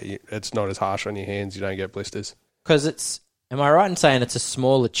things like that, it's not as harsh on your hands. You don't get blisters. Because am I right in saying it's a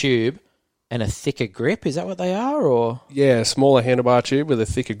smaller tube and a thicker grip? Is that what they are, or? Yeah, a smaller handlebar tube with a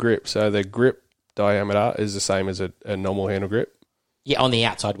thicker grip. So the grip diameter is the same as a normal handle grip. Yeah, on the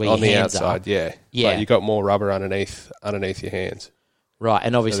outside where on your the hands outside, are. yeah. Yeah. But you got more rubber underneath your hands. Right,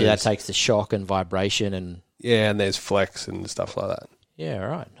 and obviously So that takes the shock and vibration and... Yeah, and there's flex and stuff like that. Yeah,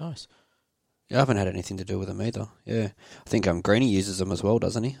 right, nice. Yeah, I haven't had anything to do with them either. Yeah, I think Greenie uses them as well,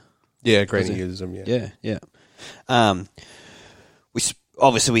 doesn't he? Yeah, Greenie uses them, yeah. Yeah.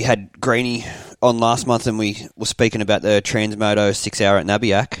 Obviously we had Greenie on last month, and we were speaking about the Transmoto 6 hour at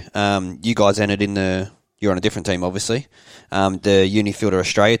Nabiac. You guys entered in you're on a different team, obviously. The Unifielder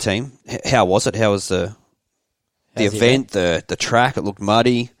Australia team. How was it? How was the event? The track? It looked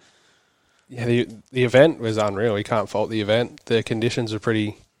muddy. Yeah, the event was unreal. You can't fault the event. The conditions were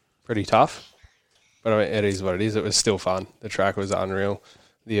pretty tough, but I mean, it is what it is. It was still fun. The track was unreal.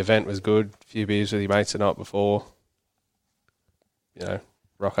 The event was good. A few beers with your mates the night before.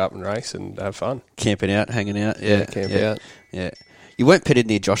 Rock up and race and have fun. Camping out, hanging out. Yeah, camp out. Yeah. You weren't pitted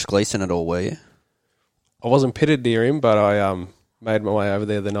near Josh Gleeson at all, were you? I wasn't pitted near him, but I made my way over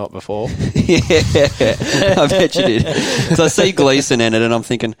there the night before. Yeah, I bet you did. Because I see Gleeson in it, and I'm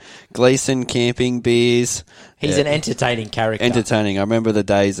thinking, Gleeson, camping, beers. He's an entertaining character. Entertaining. I remember the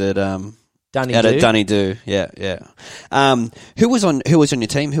days at Dunny-Do. Dunny-Do. Yeah. Who was on your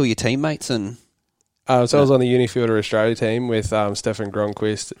team? Who were your teammates? And So I was on the Unifielder Australia team with Stefan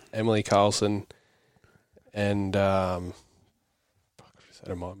Gronquist, Emily Carlson, and I just had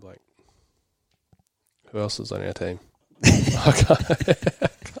a mind blank. Who else was on our team? I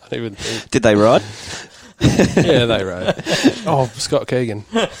can't even think. did they ride? Yeah, they rode. Oh, Scott Keegan.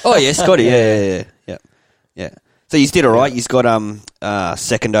 Oh yeah, Scotty. Yeah. So you did all right. You've got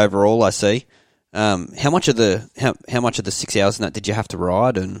second overall, I see. How much of the 6 hours in that did you have to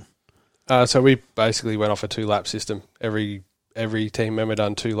ride? And So we basically went off a 2-lap system. Every team member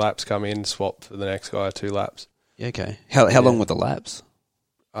done 2 laps, come in, swap for the next guy 2 laps. yeah, okay. How long were the laps?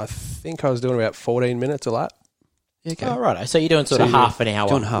 I think I was doing about 14 minutes a lap. Yeah, okay. Oh, right. So you're doing sort of half an hour,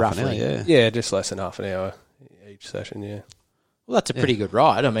 Doing half roughly. an hour, yeah. Yeah, just less than half an hour each session, yeah. Well, that's a pretty good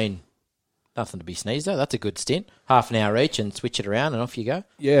ride. I mean, nothing to be sneezed at. That's a good stint. Half an hour each and switch it around and off you go.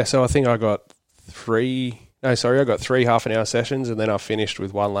 Yeah, so I think I got 3 half-an-hour sessions, and then I finished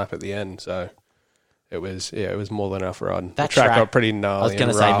with 1 lap at the end, so... It was more than enough riding. That the track track got pretty gnarly. I was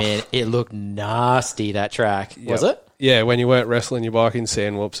going to and say, rough. man, it looked nasty, that track. Yep. Was it? Yeah, when you weren't wrestling your bike in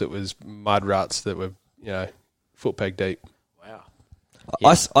sand whoops, it was mud ruts that were, foot peg deep. Wow.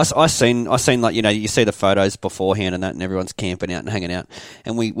 I seen like, you see the photos beforehand and that, and everyone's camping out and hanging out.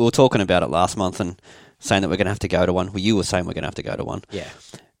 And we were talking about it last month and saying that we're going to have to go to one. Well, you were saying we're going to have to go to one. Yeah.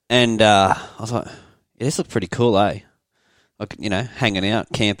 And I was like, yeah, this looks pretty cool, eh? Like, hanging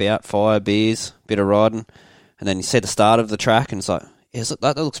out, camp out, fire, beers, bit of riding. And then you see the start of the track and it's like, yeah,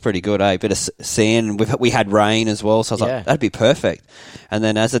 that looks pretty good, eh? Bit of sand. We had rain as well, so I was like, that'd be perfect. And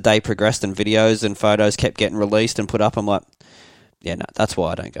then as the day progressed and videos and photos kept getting released and put up, I'm like, yeah, no, that's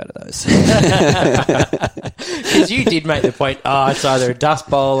why I don't go to those. Because you did make the point, it's either a dust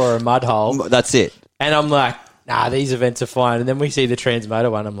bowl or a mud hole. That's it. And I'm like, nah, these events are fine. And then we see the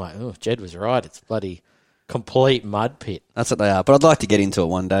Transmoto one. I'm like, oh, Jed was right. It's bloody complete mud pit. That's what they are. But I'd like to get into it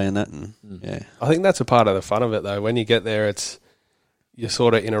one day and that. And, yeah. I think that's a part of the fun of it, though. When you get there, you're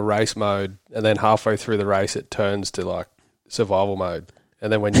sort of in a race mode, and then halfway through the race, it turns to like survival mode.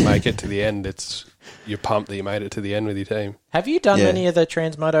 And then when you make it to the end, you're pumped that you made it to the end with your team. Have you done any of the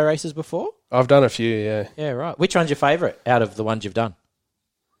Transmoto races before? I've done a few, yeah. Yeah, right. Which one's your favourite out of the ones you've done?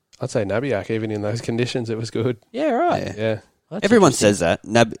 I'd say Nabiac, even in those conditions, it was good. Yeah, right. Yeah. Well, that's Everyone interesting. says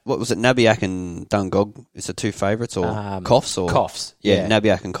that. What was it? Nabiac and Dungog is the 2 favourites, or Coffs? Or Coffs. Yeah,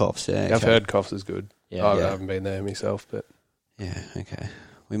 Nabiac and Coffs. Yeah, I've heard Coffs is good. Yeah. I haven't been there myself, but... Yeah, okay.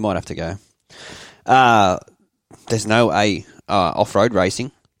 We might have to go. There's no off-road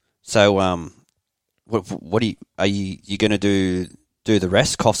racing. So, what are you going to do the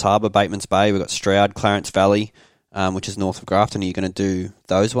rest? Coffs Harbour, Bateman's Bay. We've got Stroud, Clarence Valley, which is north of Grafton. Are you going to do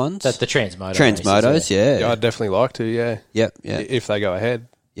those ones? That's the Transmoto. Transmotos, races, Yeah, I'd definitely like to, yeah. Yep. If they go ahead.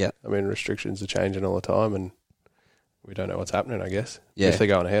 Yeah. I mean, restrictions are changing all the time, and we don't know what's happening, I guess. Yeah. If they're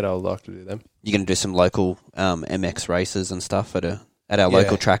going ahead, I would like to do them. You're going to do some local MX races and stuff at our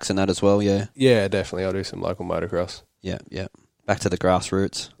local tracks and that as well, yeah? Yeah, definitely. I'll do some local motocross. Yeah. Back to the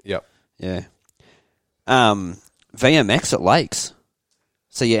grassroots. Yep. Yeah. VMX at Lakes.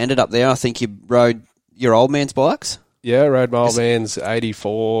 So you ended up there. I think you rode your old man's bikes? Yeah, I rode my old man's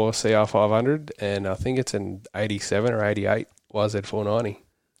 84 CR500, and I think it's an 87 or 88 YZ490.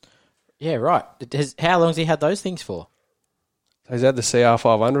 Yeah, right. How long's he had those things for? He's had the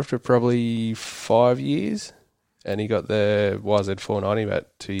CR500 for probably 5 years, and he got the YZ490 about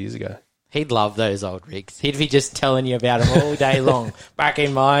 2 years ago. He'd love those old rigs. He'd be just telling you about them all day long. Back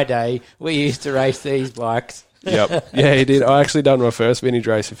in my day, we used to race these bikes. Yep. Yeah, he did. I actually done my first vintage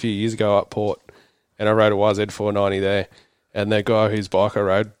race a few years ago up Port, and I rode a YZ490 there. And the guy whose bike I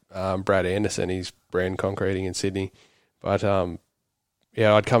rode, Brad Anderson, he's brand concreting in Sydney. But,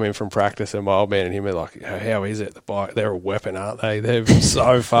 yeah, I'd come in from practice, and my old man and him were like, how is it? The bike, they're a weapon, aren't they? They're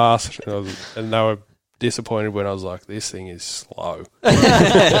so fast. And they were disappointed when I was like, this thing is slow. How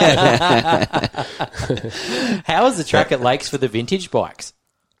is the track at Lakes for the vintage bikes?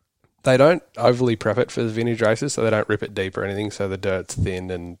 They don't overly prep it for the vintage races, so they don't rip it deep or anything, so the dirt's thin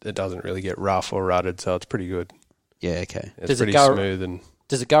and it doesn't really get rough or rutted, so it's pretty good. Yeah, okay. It's pretty smooth. And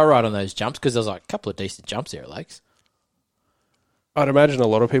does it go right on those jumps? Because there's like a couple of decent jumps there at Lakes. I'd imagine a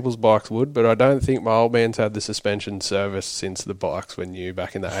lot of people's bikes would, but I don't think my old man's had the suspension service since the bikes were new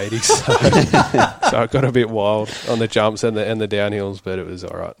back in the 80s. So it got a bit wild on the jumps and the downhills, but it was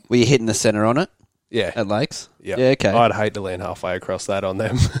all right. Were you hitting the centre on it Yeah. at Lakes? Yeah. Yeah, okay. I'd hate to land halfway across that on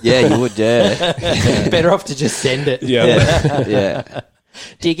them. Yeah, you would, yeah. Better off to just send it. Yeah. Yeah.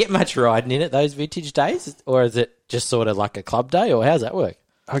 Do you get much riding in it those vintage days? Or is it just sort of like a club day? Or how's that work?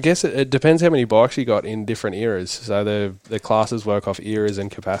 I guess it depends how many bikes you got in different eras. So the classes work off eras and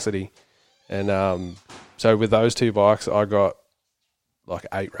capacity. And so with those two bikes, I got like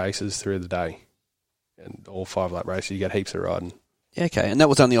 8 races through the day. And all 5-lap races, you get heaps of riding. Yeah, okay. And that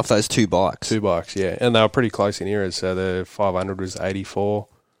was only off those 2 bikes? 2 bikes, yeah. And they were pretty close in eras. So the 500 was 84.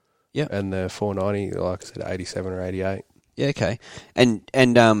 Yeah. And the 490, like I said, 87 or 88. Yeah, okay. And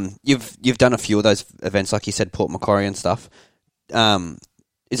you've done a few of those events, like you said, Port Macquarie and stuff.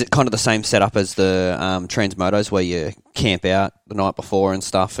 Is it kind of the same setup as the Transmotos where you camp out the night before and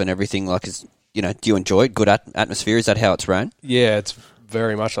stuff and everything? Like, do you enjoy it? Good atmosphere? Is that how it's run? Yeah, it's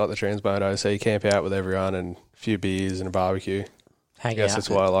very much like the Transmoto. So you camp out with everyone and a few beers and a barbecue. Hang I guess out. that's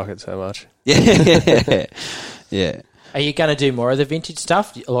why I like it so much. Yeah. Yeah. Are you going to do more of the vintage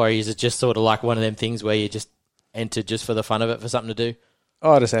stuff? Or is it just sort of like one of them things where you just enter just for the fun of it, for something to do?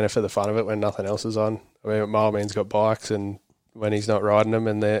 I just enter for the fun of it when nothing else is on. I mean, my old man's got bikes, and when he's not riding them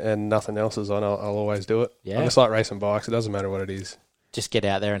and nothing else is on, I'll always do it. Yeah. I just like racing bikes. It doesn't matter what it is. Just get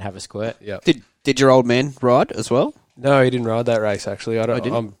out there and have a squirt. Yeah. Did your old man ride as well? No, he didn't ride that race, actually. I don't.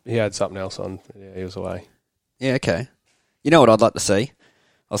 didn't? He had something else on. Yeah, he was away. Yeah, okay. You know what I'd like to see?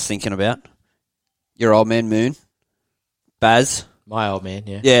 I was thinking about your old man Moon, Baz. My old man,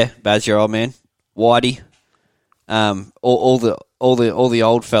 yeah. Yeah, Baz, your old man, Whitey, all the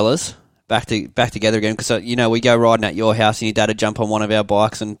old fellas back together again. Because we go riding at your house and your dad would jump on one of our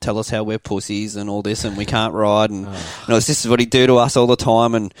bikes and tell us how we're pussies and all this and we can't ride and this is what he'd do to us all the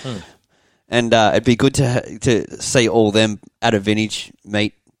time and it'd be good to see all them at a vintage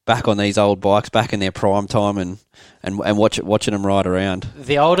meet back on these old bikes back in their prime time and watching them ride around.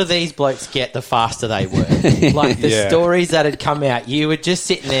 The older these blokes get, the faster they work. Like the stories that had come out, you were just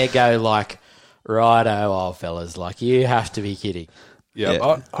sitting there go like, righto, old fellas, like you have to be kidding.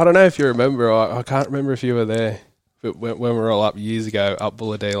 Yeah. I don't know if you remember. I can't remember if you were there, but when we were all up years ago, up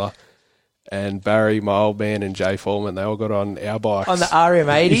Bulladila, and Barry, my old man, and Jay Foreman, they all got on our bikes. On the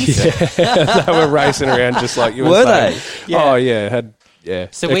RM80s? Yeah. They were racing around just like you were saying. They? Yeah. Oh, yeah.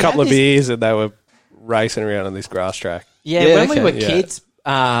 So a couple of beers and they were racing around on this grass track. Yeah, when we were kids,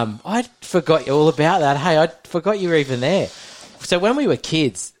 I forgot all about that. Hey, I forgot you were even there. So when we were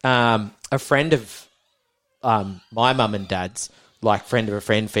kids, a friend of my mum and dad's, like friend of a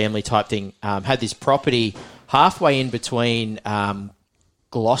friend, family type thing, had this property halfway in between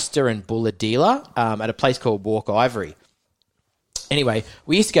Gloucester and Bulladila at a place called Walk Ivory. Anyway,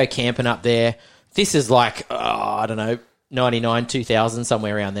 we used to go camping up there. This is like, I don't know, 99, 2000,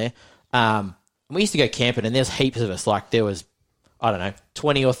 somewhere around there. We used to go camping and there's heaps of us. Like there was, I don't know,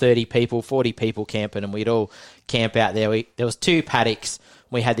 20 or 30 people, 40 people camping and we'd all camp out there. There was 2 paddocks.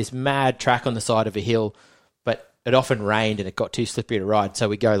 We had this mad track on the side of a hill, but it often rained and it got too slippery to ride. So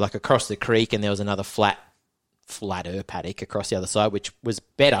we go like across the creek and there was another flatter paddock across the other side, which was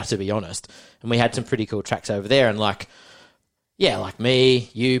better, to be honest. And we had some pretty cool tracks over there. And like me,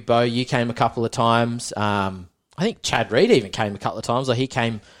 you, Bo, you came a couple of times. I think Chad Reed even came a couple of times. Like he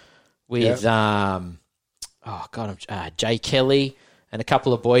came with, Jay Kelly and a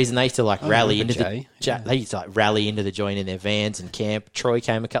couple of boys, and they used to like rally into Jay. They used to like rally into the joint in their vans and camp. Troy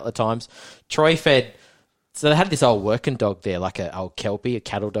came a couple of times. Troy fed. So they had this old working dog there, like a old Kelpie, a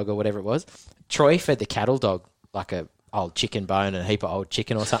cattle dog or whatever it was. Troy fed the cattle dog like a old chicken bone and a heap of old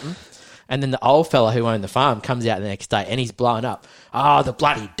chicken or something. And then the old fella who owned the farm comes out the next day and he's blowing up. Oh, the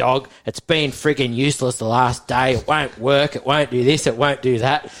bloody dog. It's been friggin' useless the last day. It won't work. It won't do this. It won't do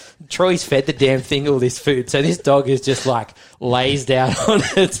that. Troy's fed the damn thing all this food. So this dog is just like lays down on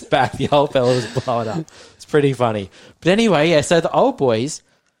its back. The old fella was blowing up. It's pretty funny. But anyway, yeah, so the old boys,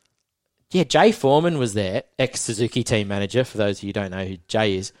 yeah, Jay Foreman was there, ex-Suzuki team manager, for those of you who don't know who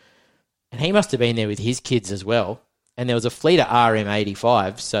Jay is. And he must have been there with his kids as well. And there was a fleet of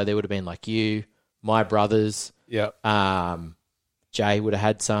RM85, so there would have been like you, my brothers. Yeah. Jay would have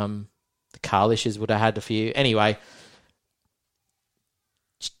had some. The Carlishes would have had a few. Anyway,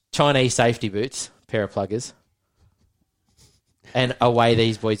 Chinese safety boots, pair of pluggers. And away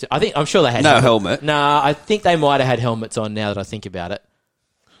these boys. I'm sure they had no helmet. Nah, I think they might have had helmets on now that I think about it.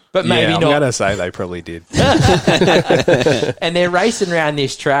 But maybe not. I'm going to say they probably did. And they're racing around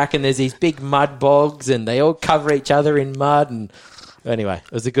this track, and there's these big mud bogs, and they all cover each other in mud. And anyway,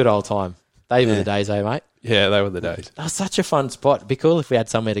 it was a good old time. They were the days, eh, mate? Yeah, they were the days. That was such a fun spot. It'd be cool if we had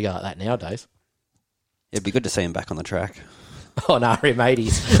somewhere to go like that nowadays. It'd be good to see him back on the track. Oh, no,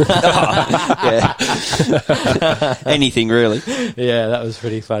 RM80s. Yeah. Anything, really. Yeah, that was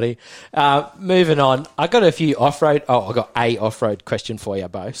pretty funny. Moving on, I got a few off-road. Oh, I got a off-road question for you,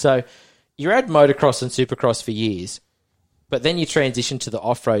 Bo. So you had motocross and supercross for years, but then you transitioned to the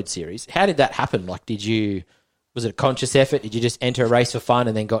off-road series. How did that happen? Like, was it a conscious effort? Did you just enter a race for fun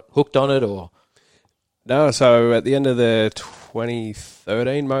and then got hooked on it, or? No, so at the end of the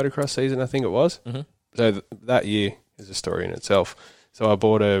 2013 motocross season, I think it was. Mm-hmm. So that year is a story in itself. So I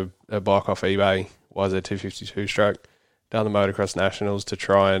bought a bike off eBay, was a 252 stroke, done the motocross nationals to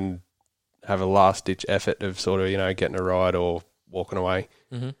try and have a last-ditch effort of sort of, getting a ride or walking away.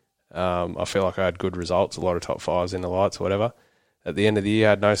 Mm-hmm. I feel like I had good results, a lot of top fives in the lights, whatever. At the end of the year,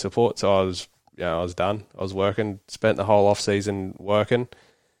 I had no support, so I was done. I was working, spent the whole off-season working,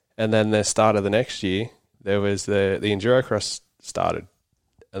 and then the start of the next year, there was the Endurocross started,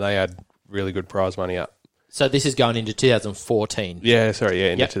 and they had really good prize money up. So this is going into 2014. Yeah,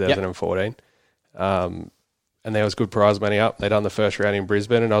 into 2014. And there was good prize money up. They done the first round in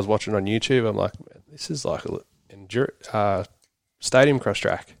Brisbane, and I was watching on YouTube. I'm like, this is like a stadium cross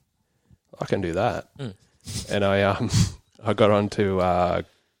track. I can do that. Mm. And I got on to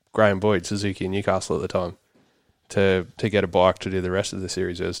Graham Boyd, Suzuki in Newcastle at the time, to get a bike to do the rest of the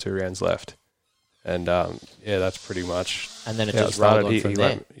series. There was 2 rounds left. And, that's pretty much... And then it just rolled on from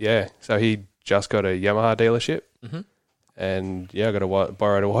there. So he just got a Yamaha dealership. Mm-hmm. And, I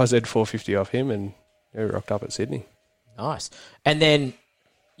borrowed a YZ 450 off him and rocked up at Sydney. Nice. And then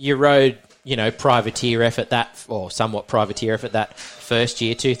you rode, privateer effort or somewhat privateer effort that first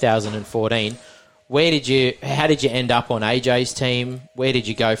year, 2014. How did you end up on AJ's team? Where did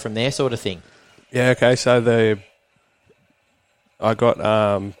you go from there, sort of thing? Yeah, okay. So I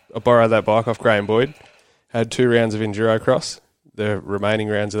borrowed that bike off Graham Boyd, had 2 rounds of Endurocross, the remaining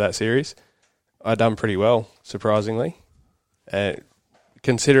rounds of that series. I done pretty well, surprisingly.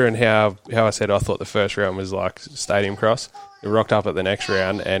 Considering how I said I thought the first round was like stadium cross, it rocked up at the next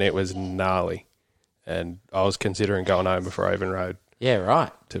round and it was gnarly. And I was considering going home before I even rode. Yeah,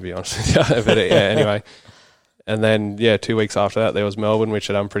 right. To be honest with you. But anyway. And then, 2 weeks after that, there was Melbourne, which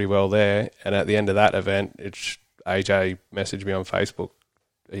had done pretty well there. And at the end of that event, AJ messaged me on Facebook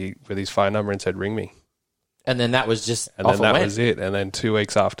with his phone number and said, ring me. And then that was just and then that was it. And then 2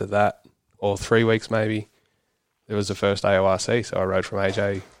 weeks after that, or 3 weeks maybe, there was the first AORC. So I rode from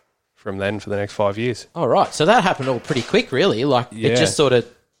AJ from then for the next 5 years. Oh, right. So that happened all pretty quick, really. It just sort of,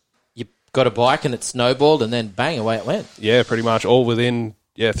 you got a bike and it snowballed and then bang, away it went. Yeah, pretty much all within,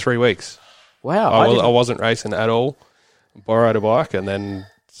 3 weeks. Wow. I wasn't racing at all. Borrowed a bike and then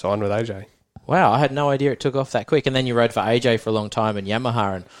signed with AJ. Wow, I had no idea it took off that quick. And then you rode for AJ for a long time and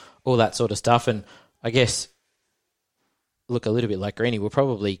Yamaha and all that sort of stuff. And I guess, look a little bit like Greenie, we'll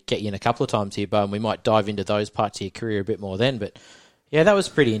probably get you in a couple of times here, Bo, and we might dive into those parts of your career a bit more then. But yeah, that was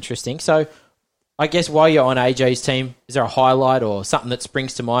pretty interesting. So I guess while you're on AJ's team, is there a highlight or something that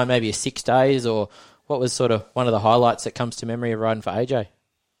springs to mind, maybe a 6 days, or what was sort of one of the highlights that comes to memory of riding for AJ?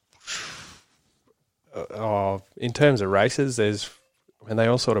 In terms of races, they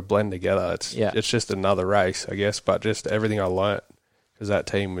all sort of blend together. It's just another race, I guess, but just everything I learnt, because that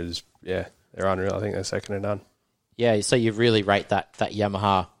team was, they're unreal. I think they're second to none. Yeah, so you really rate that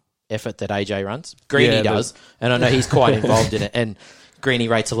Yamaha effort that AJ runs? Greenie does, and I know he's quite involved in it, and Greenie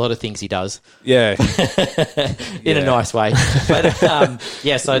rates a lot of things he does. Yeah. in a nice way. But,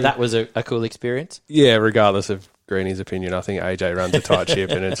 so that was a cool experience. Yeah, regardless of Greenie's opinion, I think AJ runs a tight ship,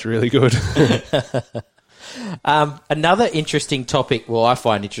 and it's really good. Another interesting topic, I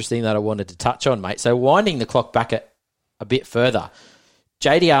find interesting that I wanted to touch on, mate. So winding the clock back a bit further,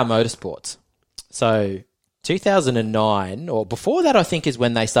 JDR Motorsports. So 2009, or before that, I think, is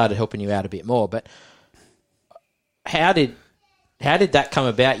when they started helping you out a bit more. But how did that come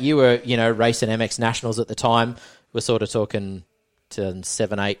about? You were, racing MX Nationals at the time. We're sort of talking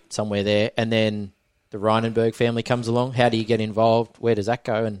 2007, 8, somewhere there. And then the Reinenberg family comes along. How do you get involved? Where does that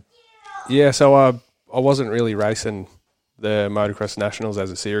go? And Yeah, so I wasn't really racing the Motocross Nationals as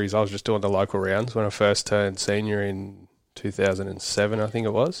a series. I was just doing the local rounds when I first turned senior in 2007, I think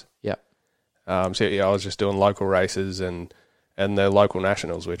it was. yeah. I was just doing local races and the local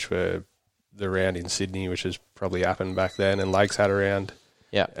nationals, which were the round in Sydney, which has probably happened back then, and Lakes had a round,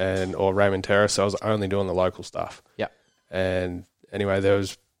 Yeah. or Raymond Terrace. So I was only doing the local stuff. Yeah. And anyway,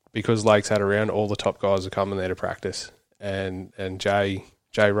 because Lakes had a round, all the top guys were coming there to practice, and Jay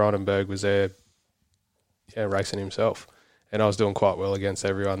Reinenberg was there, racing himself. And I was doing quite well against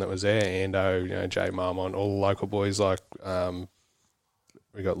everyone that was there. Ando, Jay Marmont, all the local boys like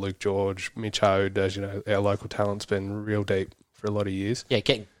we got Luke George, Mitch Hode. As you know, our local talent's been real deep for a lot of years. Yeah,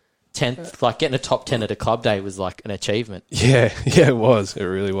 getting 10th, like getting a top 10 at a club day was like an achievement. Yeah, it was. It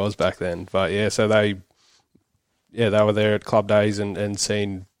really was back then. But so they were there at club days and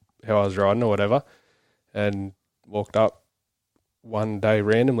seen how I was riding or whatever, and walked up one day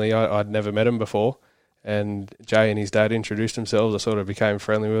randomly. I'd never met him before. And Jay and his dad introduced themselves. I sort of became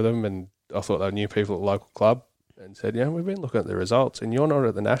friendly with them, and I thought they knew people at the local club, and said, we've been looking at the results, and you're not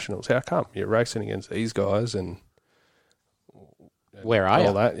at the Nationals. How come? You're racing against these guys, and Where are all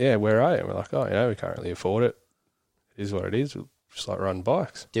you? that. Yeah, where are you? And we're like, we can't really afford it. It is what it is. We'll just like riding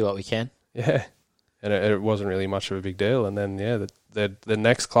bikes. Do what we can. Yeah. And it wasn't really much of a big deal. And then, the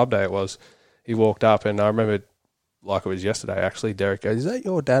next club day it was, he walked up, and I remember like it was yesterday, actually. Derek goes, "Is that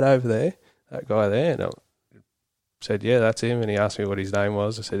your dad over there? That guy there?" And I said, "Yeah, that's him." And he asked me what his name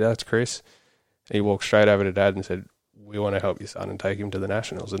was. I said, "That's Chris." And he walked straight over to Dad and said, "We want to help your son and take him to the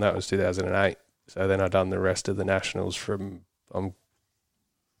Nationals." And that was 2008. So then I done the rest of the Nationals from,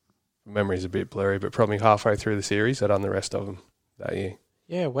 memory's a bit blurry, but probably halfway through the series, I done the rest of them that year.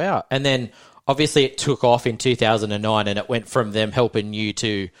 Yeah, wow. And then obviously it took off in 2009, and it went from them helping you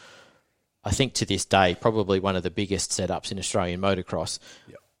to, I think to this day, probably one of the biggest setups in Australian motocross.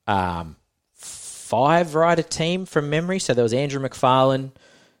 Yep. 5-rider team from memory. So there was Andrew McFarlane,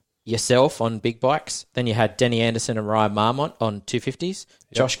 yourself on big bikes. Then you had Denny Anderson and Ryan Marmont on 250s.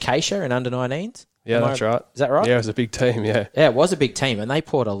 Yep. Josh Keisha in under 19s. Yeah, that's right. Is that right? Yeah, it was a big team, yeah. Yeah, it was a big team, and they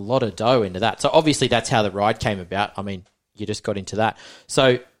poured a lot of dough into that. So obviously that's how the ride came about. I mean, you just got into that.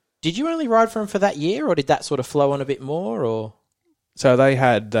 So did you only ride for them for that year, or did that sort of flow on a bit more? Or So they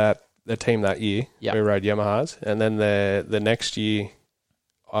had the team that year. Yep. We rode Yamahas. And then the next year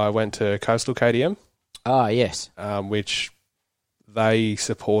I went to Coastal KTM. Ah, yes. Which they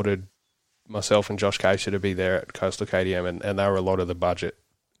supported myself and Josh Keisha to be there at Coastal KTM, and they were a lot of the budget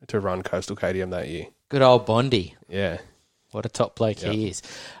to run Coastal KTM that year. Good old Bondi. Yeah. What a top bloke he is.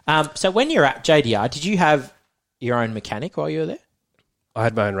 So when you're at JDR, did you have your own mechanic while you were there? I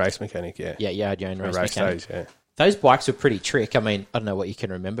had my own race mechanic, yeah. Yeah, you had your own For race race mechanic. days, yeah. Those bikes were pretty trick. I mean, I don't know what you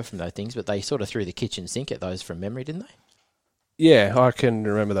can remember from those things, but they sort of threw the kitchen sink at those from memory, didn't they? Yeah, I can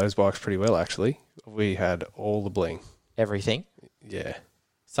remember those bikes pretty well, actually. We had all the bling. Everything. Yeah.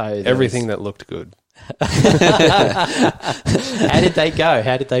 So Everything that looked good. How did they go?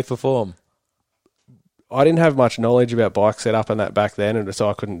 How did they perform? I didn't have much knowledge about bike setup and that back then, and so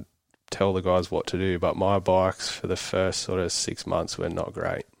I couldn't tell the guys what to do. But my bikes for the first sort of 6 months were not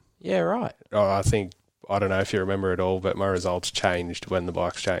great. Yeah, right. I don't know if you remember it all, but my results changed when the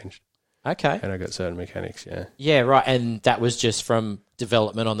bikes changed. Okay. And I got certain mechanics, yeah. Yeah, right. And that was just from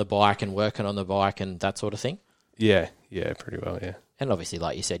development on the bike and working on the bike and that sort of thing? Yeah, pretty well, yeah. And obviously,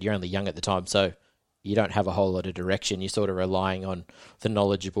 like you said, you're only young at the time, so you don't have a whole lot of direction. You're sort of relying on the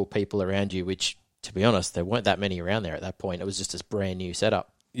knowledgeable people around you, which, to be honest, there weren't that many around there at that point. It was just a brand new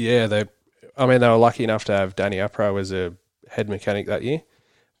setup. Yeah, they were lucky enough to have Danny Upro as a head mechanic that year.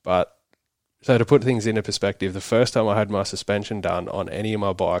 But so to put things into perspective, the first time I had my suspension done on any of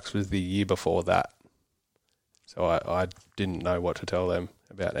my bikes was the year before that. So I didn't know what to tell them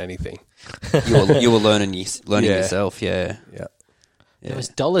about anything. You were learning yourself, yeah. Yeah. There was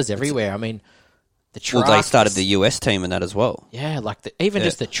dollars everywhere. I mean, the truck. Well, they started the US team and that as well. Yeah, like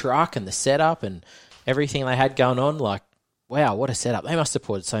just the truck and the setup and everything they had going on. Like, wow, what a setup! They must have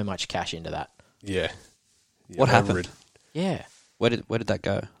poured so much cash into that. Yeah. What happened? Yeah, Where did that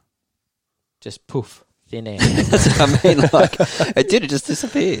go? just poof, thin air. I mean, like, it just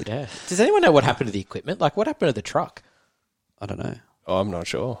disappeared. Yeah. Does anyone know what happened to the equipment? Like, what happened to the truck? I don't know. Oh, I'm not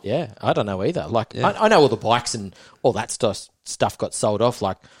sure. Yeah, I don't know either. Like, Yeah. I know all the bikes and all that stuff got sold off.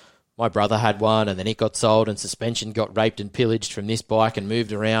 Like, my brother had one and then it got sold and suspension got raped and pillaged from this bike and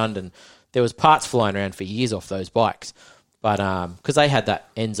moved around, and there was parts flying around for years off those bikes. But because they had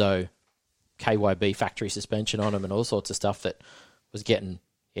that Enzo KYB factory suspension on them and all sorts of stuff that was getting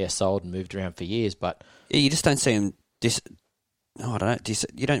sold and moved around for years. But yeah, you just don't see them I don't know.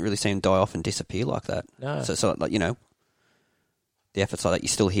 You don't really see them die off and disappear like that. No. So like, you know, the efforts like that, you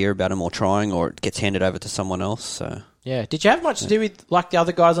still hear about them or trying, or it gets handed over to someone else. So yeah, did you have much to do with like the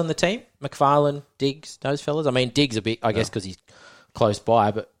other guys on the team, McFarlane, Diggs, those fellas? I mean, Diggs a bit, I guess, because he's close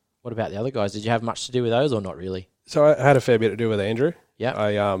by. But what about the other guys? Did you have much to do with those, or not really? So I had a fair bit to do with Andrew.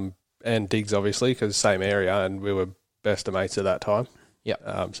 Yeah. And Diggs, obviously, because same area, and we were best of mates at that time.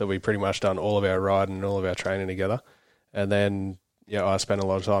 Yeah. So we pretty much done all of our riding and all of our training together. And then, I spent a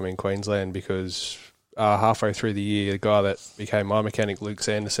lot of time in Queensland because halfway through the year, the guy that became my mechanic, Luke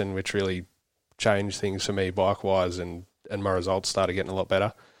Sanderson, which really changed things for me bike-wise, and my results started getting a lot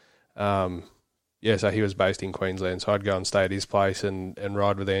better. So he was based in Queensland, so I'd go and stay at his place and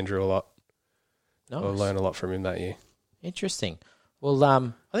ride with Andrew a lot. Nice. I learned a lot from him that year. Interesting. Well,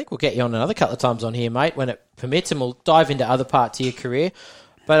 I think we'll get you on another couple of times on here, mate, when it permits, and we'll dive into other parts of your career.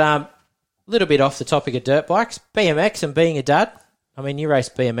 But a little bit off the topic of dirt bikes, BMX and being a dad. I mean, you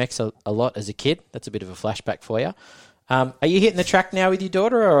raced BMX a lot as a kid. That's a bit of a flashback for you. Are you hitting the track now with your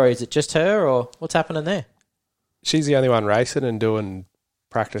daughter, or is it just her, or what's happening there? She's the only one racing and doing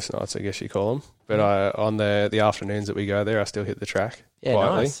practice nights, I guess you call them. But on the afternoons that we go there, I still hit the track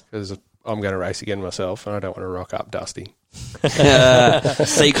quietly because I'm going to race again myself, and I don't want to rock up dusty.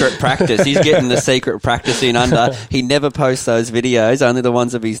 Secret practice. He's getting the secret practice in under. He never posts those videos, only the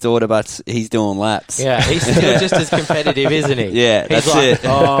ones of his daughter, but he's doing laps. Yeah, he's still just as competitive, isn't he? Yeah, he's that's like, it.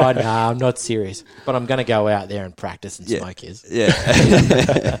 Oh, no, I'm not serious. But I'm going to go out there and practice and smoke his.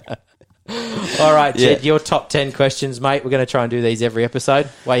 Yeah. All right, Jed, your top 10 questions, mate. We're going to try and do these every episode.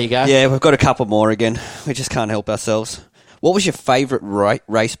 Away you go. Yeah, we've got a couple more again. We just can't help ourselves. What was your favourite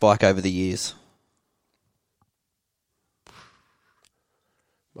race bike over the years?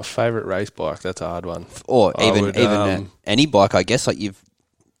 My favourite race bike, that's a hard one. Or even any bike, I guess. Like you've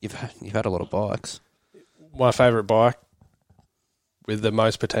had a lot of bikes. My favourite bike with the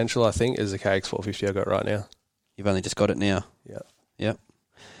most potential, I think, is the KX450 I got right now. You've only just got it now. Yeah. Yep.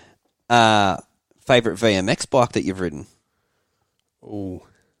 Favourite VMX bike that you've ridden? Ooh.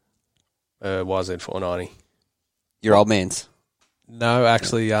 YZ490. Your old man's? No,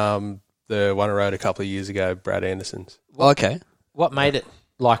 actually, the one I rode a couple of years ago, Brad Anderson's. Okay. What made it,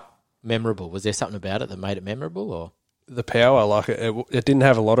 memorable? Was there something about it that made it memorable, or? The power, it didn't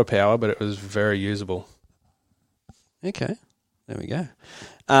have a lot of power, but it was very usable. Okay. There we go.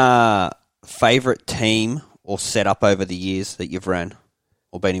 Favourite team or setup over the years that you've ran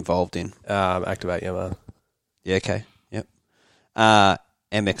or been involved in? Activate Yamaha. Yeah, okay. Yep.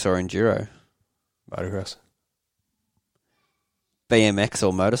 MX or Enduro? Motocross. BMX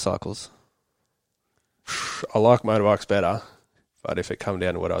or motorcycles? I like motorbikes better, but if it come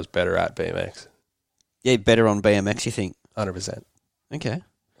down to what I was better at, BMX. Yeah, better on BMX, you think? 100%. Okay.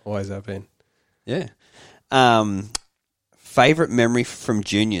 Always have been. Yeah. Favourite memory from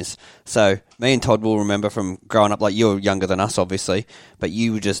juniors? So me and Todd will remember from growing up, like you're younger than us, obviously, but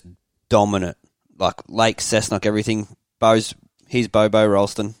you were just dominant. Like Lake, Cessnock, everything. Here's Bobo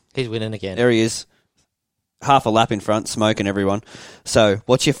Ralston. He's winning again. There he is. Half a lap in front, smoking everyone. So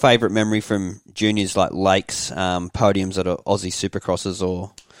what's your favourite memory from juniors, like Lakes, podiums at Aussie Supercrosses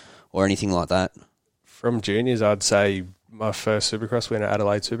or anything like that? From juniors, I'd say my first Supercross win at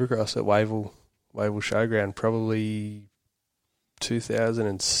Adelaide Supercross at Wavell Showground, probably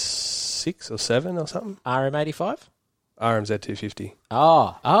 2006 or 7 or something. RM85? RMZ250.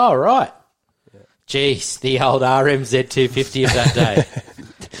 Oh, right. Yeah. Jeez, the old RMZ250 of that day.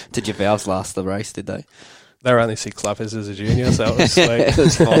 Did your valves last the race, did they? They were only 6 lappers as a junior, so it was sweet.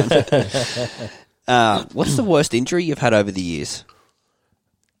 That's fine. What's the worst injury you've had over the years?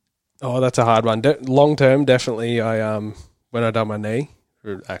 Oh, that's a hard one. Long term, definitely. When I done my knee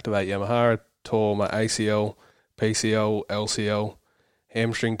for Activate Yamaha, I tore my ACL, PCL, LCL,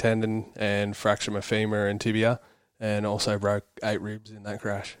 hamstring tendon, and fractured my femur and tibia, and also broke 8 ribs in that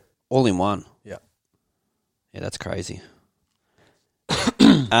crash. All in one? Yeah. Yeah, that's crazy.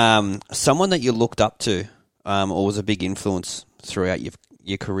 Someone that you looked up to or was a big influence throughout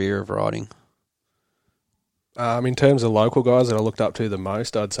your career of riding? In terms of local guys that I looked up to the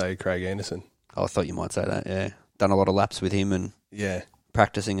most, I'd say Craig Anderson. Oh, I thought you might say that, yeah. Done a lot of laps with him and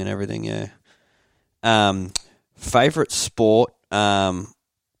practicing and everything, yeah. Favourite sport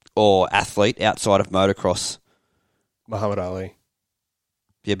or athlete outside of motocross? Muhammad Ali.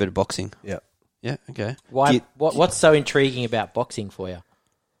 Yeah, a bit of boxing. Yeah. Yeah, okay. Why? What's so intriguing about boxing for you?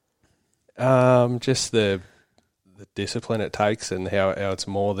 Just the discipline it takes and how it's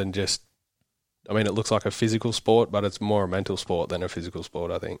more than just. I mean, it looks like a physical sport, but it's more a mental sport than a physical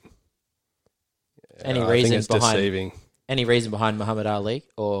sport, I think. Any I reason think it's behind deceiving. Any reason behind Muhammad Ali,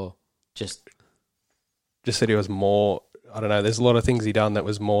 or just that he was more? I don't know. There's a lot of things he done that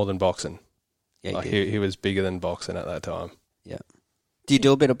was more than boxing. Yeah, Like he was bigger than boxing at that time. yeah. Do you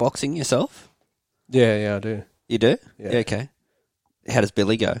do a bit of boxing yourself? Yeah, I do. You do? Yeah. Okay. How does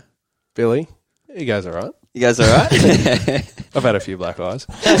Billy go? Billy, he goes all right. You guys all right? I've had a few black eyes.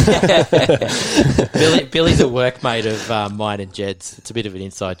 Billy's a workmate of mine and Jed's. It's a bit of an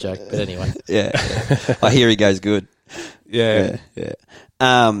inside joke, but anyway. Yeah. I hear he goes good. Yeah.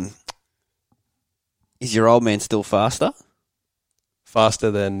 Is your old man still faster?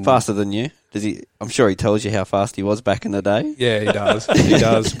 Faster than You? Does he? I'm sure he tells you how fast he was back in the day. Yeah, he does. He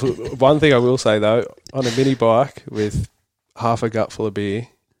does. But one thing I will say though, on a mini bike with half a gut full of beer,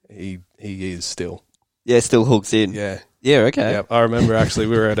 he is still. Yeah, still hooks in. Yeah. Yeah, okay. Yeah. I remember actually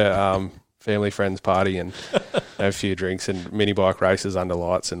we were at a family friend's party and had a few drinks and mini bike races under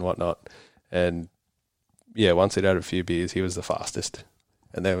lights and whatnot. And yeah, once he'd had a few beers, he was the fastest.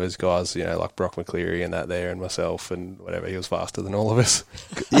 And there was guys, like Brock McCleary and that there and myself and whatever. He was faster than all of us.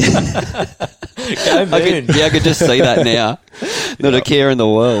 Go Moon. I could just see that now. Not a care in the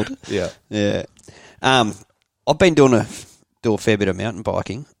world. Yeah. Yeah. I've been doing a fair bit of mountain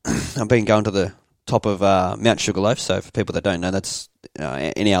biking. I've been going to the top of Mount Sugarloaf. So for people that don't know, that's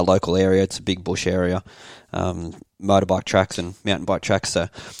in our local area. It's a big bush area, motorbike tracks and mountain bike tracks. So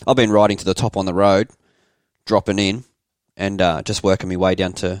I've been riding to the top on the road, dropping in, and just working my way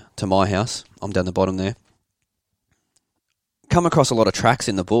down to my house. I'm down the bottom there. Come across a lot of tracks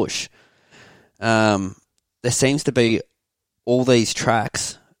in the bush. There seems to be all these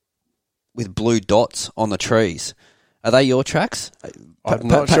tracks with blue dots on the trees. Are they your tracks? I'm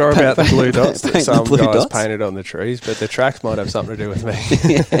not sure about the blue dots that some guys dots? painted on the trees, but the tracks might have something to do with me.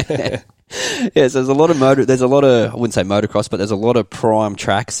 Yeah, so there's a lot of I wouldn't say motocross, but there's a lot of prime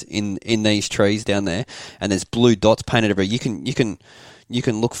tracks in these trees down there, and there's blue dots painted everywhere. You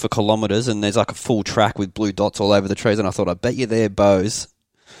can look for kilometres, and there's like a full track with blue dots all over the trees. And I thought, I bet you they're bows.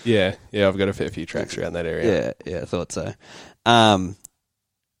 Yeah, I've got a fair few tracks around that area. Yeah, I thought so.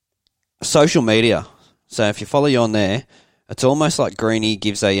 Social media. So if you follow you on there, it's almost like Greenie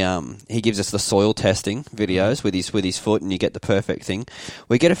gives us the soil testing videos with his foot, and you get the perfect thing.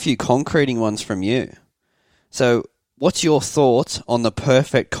 We get a few concreting ones from you. So what's your thoughts on the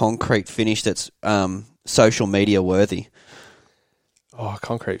perfect concrete finish that's social media worthy? Oh,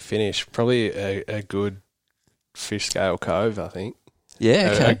 concrete finish. Probably a good fish scale cove, I think.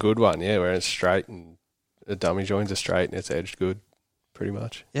 Yeah, okay. A good one, yeah, where it's straight and the dummy joins are straight and it's edged good, pretty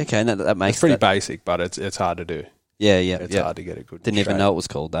much. Yeah, okay, and that makes it's pretty basic, but it's hard to do. Yeah. It's hard to get a good. Didn't even know it was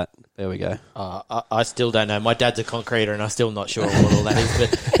called that. There we go. I still don't know. My dad's a concreter, and I'm still not sure what all that is.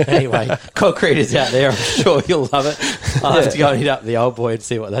 But anyway, concreters out there, I'm sure you'll love it. I'll have to go and hit up the old boy and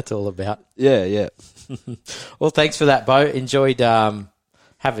see what that's all about. Yeah. Well, thanks for that, Bo. Enjoyed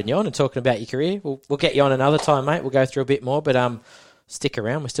having you on and talking about your career. We'll get you on another time, mate. We'll go through a bit more, but stick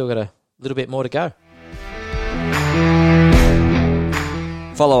around. We've still got a little bit more to go.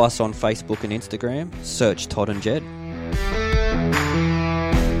 Follow us on Facebook and Instagram. Search Todd and Jed.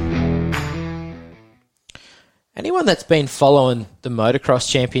 Anyone that's been following the Motocross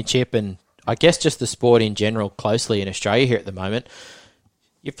Championship and I guess just the sport in general closely in Australia here at the moment,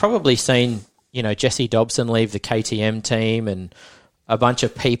 you've probably seen, Jesse Dobson leave the KTM team and a bunch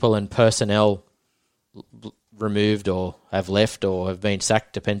of people and personnel removed or have left or have been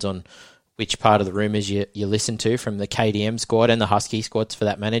sacked, depends on which part of the rumours you listen to, from the KTM squad and the Husky squads for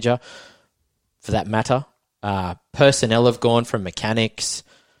that matter. Personnel have gone from mechanics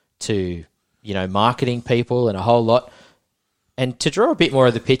to, marketing people and a whole lot. And to draw a bit more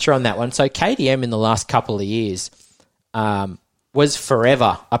of the picture on that one, so KTM in the last couple of years was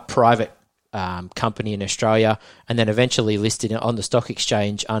forever a private company in Australia, and then eventually listed on the stock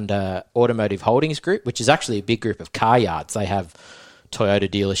exchange under Automotive Holdings Group, which is actually a big group of car yards. They have Toyota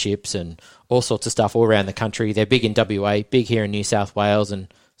dealerships and all sorts of stuff all around the country. They're big in WA, big here in New South Wales, and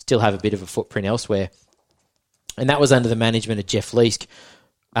still have a bit of a footprint elsewhere. And that was under the management of Jeff Leask.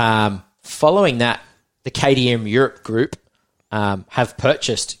 Following that, the KTM Europe Group have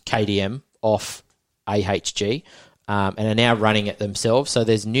purchased KTM off AHG and are now running it themselves. So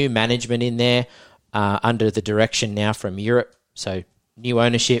there's new management in there under the direction now from Europe. So new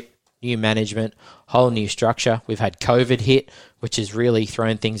ownership, new management, whole new structure. We've had COVID hit, which has really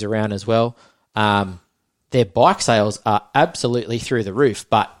thrown things around as well. Their bike sales are absolutely through the roof,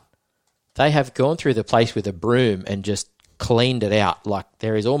 but they have gone through the place with a broom and just cleaned it out. Like,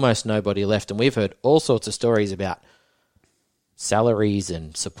 there is almost nobody left. And we've heard all sorts of stories about salaries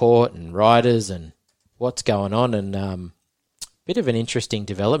and support and riders and what's going on. And bit of an interesting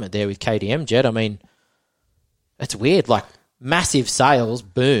development there with KTM, Jed. I mean, it's weird. Like, massive sales,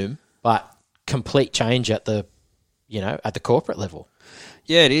 boom, but complete change at the corporate level.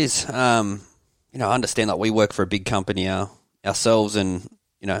 Yeah, it is. I understand that we work for a big company ourselves, and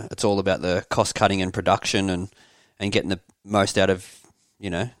it's all about the cost cutting and production and getting the most out of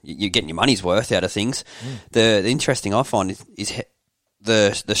you're getting your money's worth out of things. The interesting I find is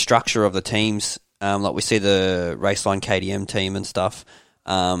the structure of the teams. Like we see the Raceline KTM team and stuff.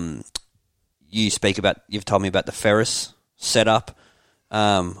 You've told me about the Ferris setup.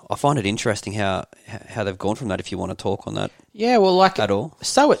 I find it interesting how they've gone from that, if you want to talk on that. Yeah, well, like, at all.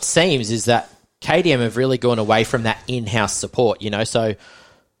 So it seems is that KTM have really gone away from that in-house support, so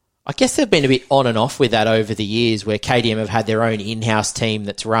I guess they've been a bit on and off with that over the years, where KTM have had their own in-house team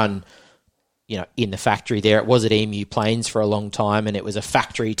that's run, in the factory there. It was at EMU Plains for a long time, and it was a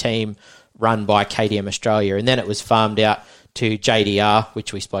factory team run by KTM Australia, and then it was farmed out to JDR,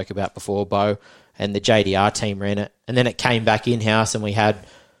 which we spoke about before, Bo, and the JDR team ran it. And then it came back in-house, and we had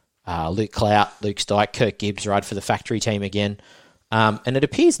Luke Clout, Luke Stike, Kirk Gibbs ride for the factory team again. And it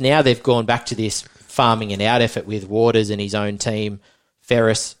appears now they've gone back to this farming and out effort with Waters and his own team,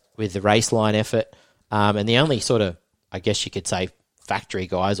 Ferris with the Raceline effort. And the only sort of, I guess you could say, factory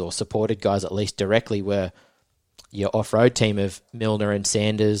guys or supported guys at least directly were your off-road team of Milner and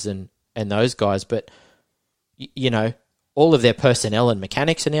Sanders and those guys. But, all of their personnel and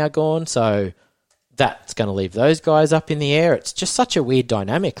mechanics are now gone, so that's going to leave those guys up in the air. It's just such a weird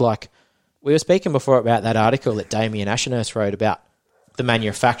dynamic. Like, we were speaking before about that article that Damien Ashenhurst wrote about the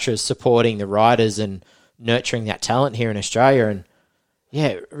manufacturers supporting the riders and nurturing that talent here in Australia. And, yeah,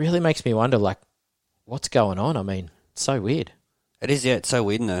 it really makes me wonder, like, what's going on? I mean, it's so weird. It is, yeah. It's so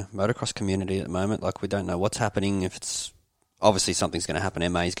weird in the motocross community at the moment. Like, we don't know what's happening. If it's obviously something's going to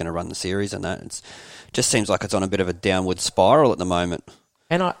happen, MA is going to run the series and that. It just seems like it's on a bit of a downward spiral at the moment.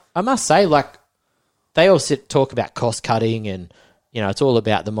 And I must say, like, they all talk about cost cutting and, it's all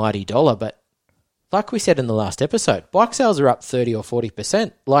about the mighty dollar. But like we said in the last episode, bike sales are up 30 or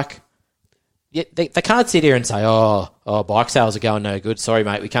 40%. Like, they can't sit here and say, oh, bike sales are going no good. Sorry,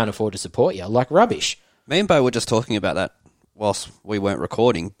 mate, we can't afford to support you. Like, rubbish. Me and Bo were just talking about that whilst we weren't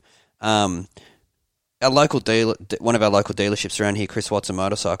recording. Our local dealer, one of our local dealerships around here, Chris Watson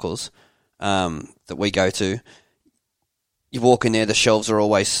Motorcycles, that we go to, you walk in there, the shelves are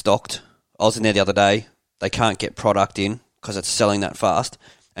always stocked. I was in there the other day. They can't get product in because it's selling that fast.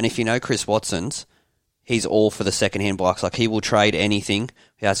 And if you know Chris Watson's, he's all for the second-hand bikes. Like, he will trade anything.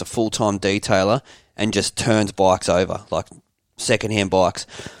 He has a full-time detailer and just turns bikes over, like second-hand bikes.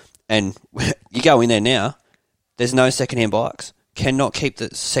 And you go in there now, there's no second-hand bikes. Cannot keep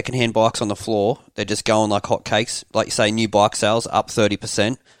the second-hand bikes on the floor. They're just going like hotcakes. Like you say, new bike sales up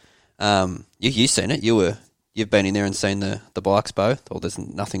 30%. You've seen it. You've been in there and seen the bikes both, or there's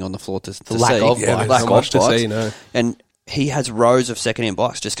nothing on the floor to see. Lack of bikes. Lack of bikes. To see, no. And he has rows of second-hand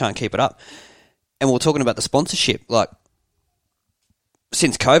bikes, just can't keep it up. And we're talking about the sponsorship. Like,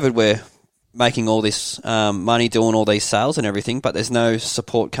 since COVID, we're making all this money, doing all these sales and everything, but there's no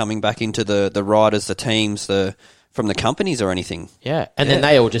support coming back into the riders, the teams, from the companies or anything. Yeah, and then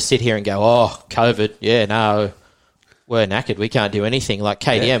they all just sit here and go, oh, COVID, yeah, no, we're knackered, we can't do anything. Like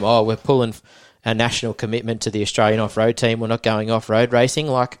KTM, we're pulling our national commitment to the Australian off-road team, we're not going off-road racing.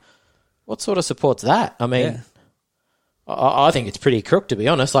 Like, what sort of support's that? I mean, I think it's pretty crook, to be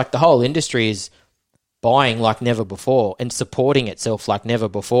honest. Like, the whole industry is buying like never before and supporting itself like never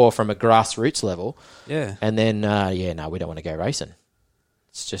before from a grassroots level. Yeah. And then, no, we don't want to go racing.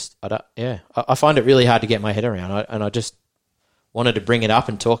 It's just, I find it really hard to get my head around, and I just wanted to bring it up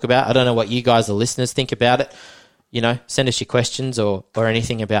and talk about. I don't know what you guys, the listeners, think about it. Send us your questions or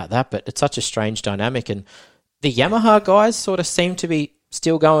anything about that, but it's such a strange dynamic. And the Yamaha guys sort of seem to be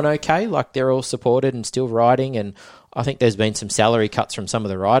still going okay. Like, they're all supported and still riding, and I think there's been some salary cuts from some of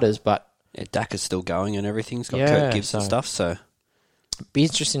the riders, but Dak's still going and everything's got Kurt Gibbs and stuff, so it'd be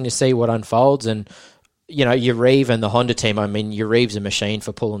interesting to see what unfolds. And Urive and the Honda team, I mean, Urive's a machine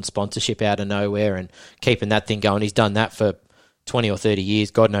for pulling sponsorship out of nowhere and keeping that thing going. He's done that for 20 or 30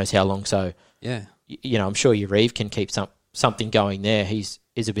 years, God knows how long. So, yeah, I'm sure Urive can keep something going there. He's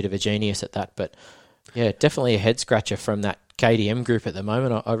a bit of a genius at that. But, yeah, definitely a head-scratcher from that KTM group at the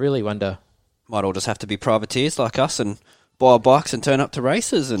moment. I really wonder. Might all just have to be privateers like us and buy bikes and turn up to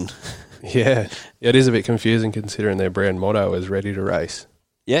races. And Yeah, it is a bit confusing considering their brand motto is ready to race.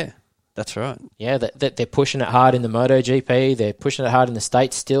 Yeah. That's right. Yeah, they're pushing it hard in the MotoGP. They're pushing it hard in the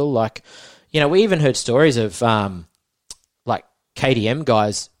States still. Like, we even heard stories of, KTM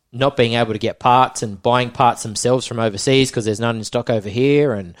guys not being able to get parts and buying parts themselves from overseas because there's none in stock over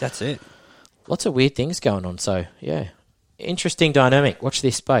here, and That's it. lots of weird things going on. So, yeah, interesting dynamic. Watch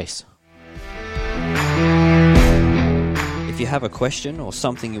this space. If you have a question or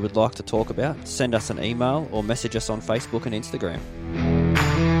something you would like to talk about, send us an email or message us on Facebook and Instagram.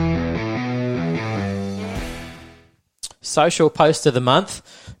 Social post of the month.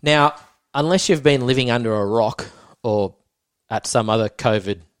 Now, unless you've been living under a rock or at some other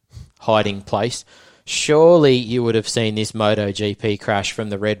COVID hiding place, surely you would have seen this MotoGP crash from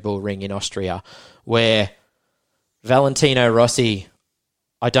the Red Bull Ring in Austria, where Valentino Rossi,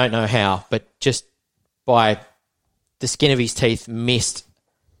 I don't know how, but just by the skin of his teeth, missed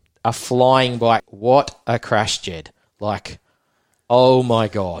a flying bike. What a crash, Jed. Like, oh my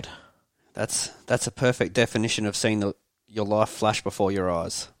God. That's a perfect definition of seeing your life flash before your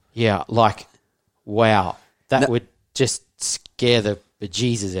eyes. Yeah, like, wow. That would just scare the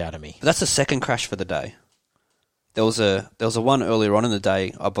bejesus out of me. But that's the second crash for the day. There was a one earlier on in the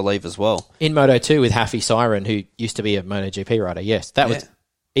day, I believe, as well. In Moto 2 with Hafi Siren, who used to be a MotoGP rider, yes. That was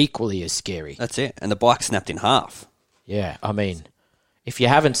equally as scary. That's it. And the bike snapped in half. Yeah, I mean, if you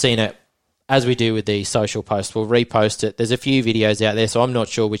haven't seen it, as we do with the social posts, we'll repost it. There's a few videos out there, so I'm not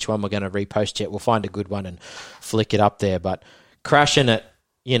sure which one we're going to repost yet. We'll find a good one and flick it up there. But crashing at,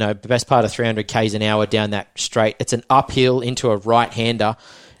 the best part of 300 k's an hour down that straight, it's an uphill into a right-hander,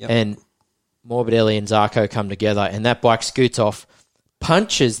 and Morbidelli and Zarco come together, and that bike scoots off,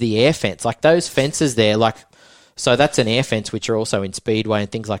 punches the air fence. Like those fences there, so that's an air fence, which are also in Speedway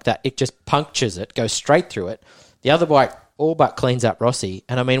and things like that. It just punctures it, goes straight through it. The other bike all but cleans up Rossi.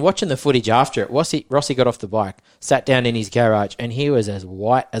 And I mean, watching the footage after it, Rossi got off the bike, sat down in his garage, and he was as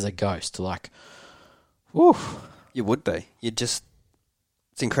white as a ghost. Like, whew. You would be. It's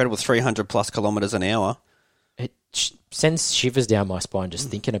incredible, 300 plus kilometres an hour. It sends shivers down my spine just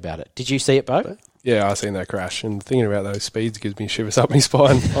thinking about it. Did you see it, Bo? Yeah, I seen that crash, and thinking about those speeds gives me shivers up my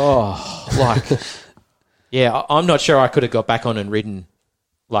spine. Yeah, I'm not sure I could have got back on and ridden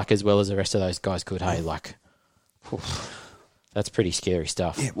as well as the rest of those guys could. Hey, that's pretty scary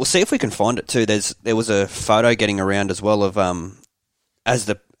stuff. Yeah, we'll see if we can find it too. There was a photo getting around as well of as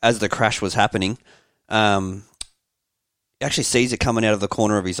the crash was happening. He actually sees it coming out of the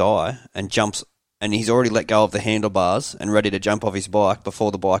corner of his eye and jumps, and he's already let go of the handlebars and ready to jump off his bike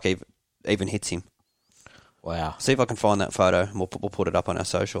before the bike even hits him. Wow. See if I can find that photo, and we'll put it up on our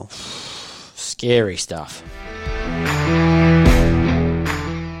social. Scary stuff.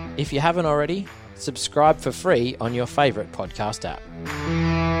 If you haven't already, subscribe for free on your favourite podcast app.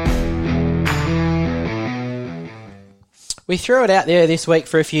 We threw it out there this week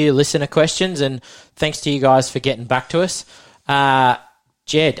for a few listener questions, and thanks to you guys for getting back to us.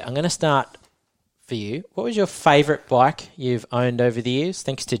 Jed, I'm going to start for you. What was your favourite bike you've owned over the years?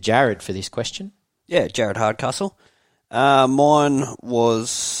 Thanks to Jared for this question. Yeah, Jared Hardcastle. Mine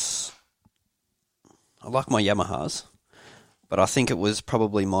was... I like my Yamahas, but I think it was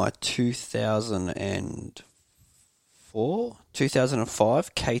probably my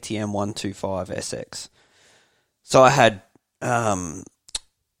 2005 KTM 125 SX. So I had a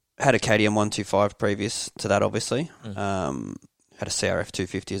KTM 125 previous to that, obviously. Had a CRF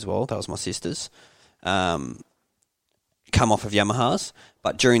 250 as well. That was my sister's. Come off of Yamahas,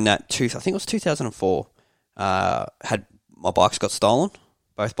 but during that I think it was 2004. Had my bikes got stolen.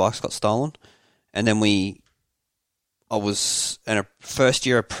 Both bikes got stolen. And then I was a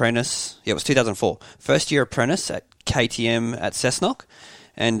first-year apprentice. Yeah, it was 2004. First-year apprentice at KTM at Cessnock.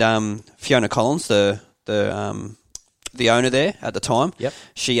 And Fiona Collins, the owner there at the time,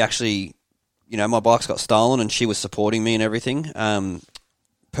 she actually, my bikes got stolen and she was supporting me and everything.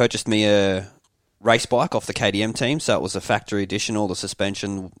 Purchased me a race bike off the KTM team. So it was a factory edition, all the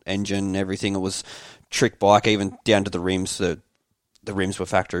suspension, engine, everything. It was trick bike, even down to the rims. The rims were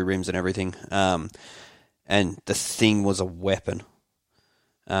factory rims and everything. And the thing was a weapon.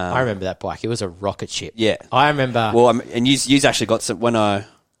 I remember that bike. It was a rocket ship. Yeah. I remember... Well, and you actually got some... When I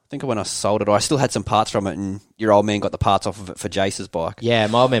sold it, I still had some parts from it, and your old man got the parts off of it for Jace's bike. Yeah,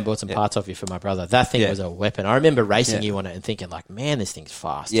 my old man bought some parts off you for my brother. That thing was a weapon. I remember racing you on it and thinking, man, this thing's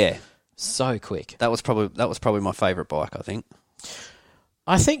fast. Yeah. So quick. That was probably my favourite bike, I think.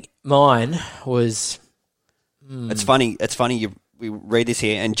 I think mine was... It's funny we read this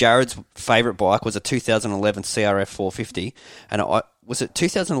here, and Jared's favourite bike was a 2011 CRF 450, and was it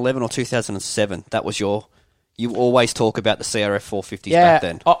 2011 or 2007? That was you always talk about the CRF 450s back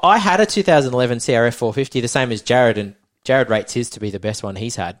then. I had a 2011 CRF 450, the same as Jared, and Jared rates his to be the best one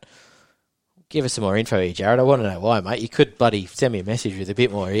he's had. Give us some more info here, Jared. I want to know why, mate. You could bloody send me a message with a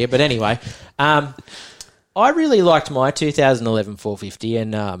bit more here, but anyway. I really liked my 2011 450,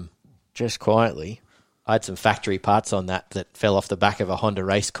 and just quietly, I had some factory parts on that fell off the back of a Honda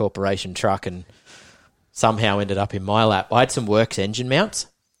Race Corporation truck and somehow ended up in my lap. I had some Works engine mounts,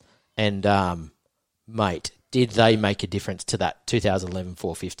 and mate, did they make a difference to that 2011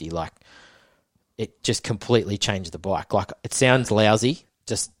 450? Like, it just completely changed the bike. Like, it sounds lousy,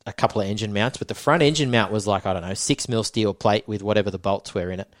 just a couple of engine mounts, but the front engine mount was like, I don't know, 6 mil steel plate with whatever the bolts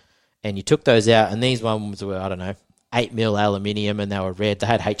were in it. And you took those out, and these ones were, I don't know, 8 mil aluminium, and they were red. They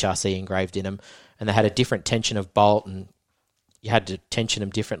had HRC engraved in them, and they had a different tension of bolt, and you had to tension them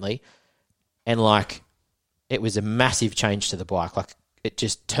differently. And, like, it was a massive change to the bike. Like, it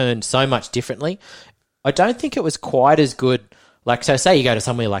just turned so much differently. I don't think it was quite as good. Like, so say you go to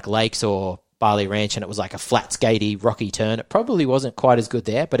somewhere like Lakes or Barley Ranch, and it was like a flat, skatey, rocky turn. It probably wasn't quite as good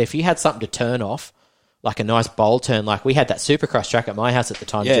there, but if you had something to turn off, like a nice bowl turn, like we had that Supercross track at my house at the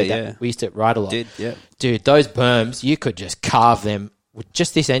time. Yeah. We used to ride a lot. Yeah. Dude, those berms, you could just carve them with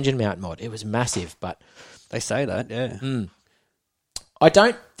just this engine mount mod. It was massive, but... They say that, yeah. I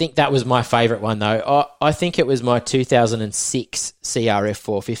don't think that was my favourite one, though. I think it was my 2006 CRF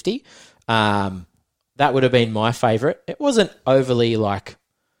 450. That would have been my favourite. It wasn't overly, like,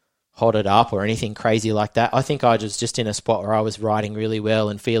 hotted up or anything crazy like that. I think I was just in a spot where I was riding really well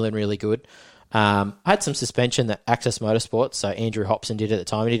and feeling really good. I had some suspension that Access Motorsports, so Andrew Hobson did at the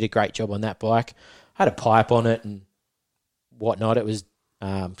time. He did a great job on that bike. I had a pipe on it and whatnot. It was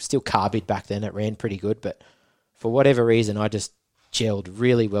still carbide back then. It ran pretty good, but for whatever reason, I just gelled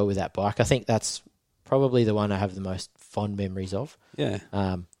really well with that bike. I think that's probably the one I have the most fond memories of. Yeah.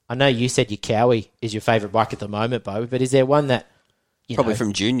 I know you said your Cowie is your favourite bike at the moment, Bo, but is there one that, Probably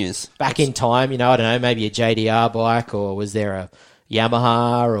from juniors. Back in time, I don't know, maybe a JDR bike, or was there a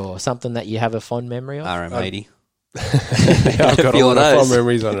Yamaha or something that you have a fond memory of? RM80. I've got a Few lot of of fond those.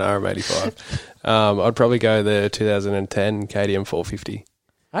 memories on an RM85. I'd probably go the 2010 KTM 450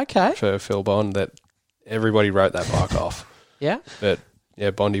 Okay. for Phil Bond. That everybody wrote that bike off. Yeah. But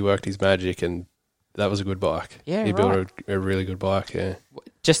yeah, Bondy worked his magic, and that was a good bike. Yeah, he right. built a really good bike. Yeah,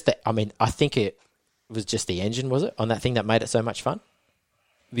 Just that, I think it was just the engine, was it, on that thing that made it so much fun?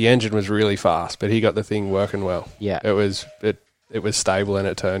 the engine was really fast, but he got the thing working well. Yeah. It was stable and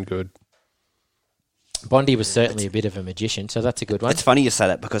it turned good. Bondy was certainly a bit of a magician, so that's a good one. It's funny you say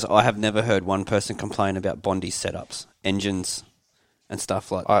that because I have never heard one person complain about Bondy's setups, engines, and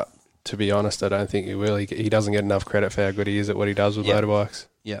stuff like that. To be honest, I don't think he will. He doesn't get enough credit for how good he is at what he does with Yeah. motorbikes.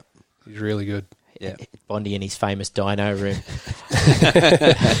 Yeah. He's really good. Yeah. Bondy in his famous dyno room.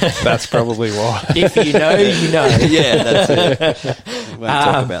 That's probably why. If you know, you know. Yeah, that's it. We won't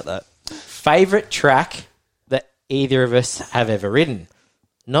talk about that. Favourite track that either of us have ever ridden?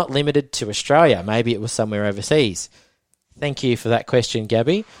 Not limited to Australia. Maybe it was somewhere overseas. Thank you for that question,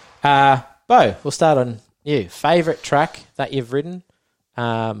 Gabby. Bo, we'll start on you. Favourite track that you've ridden?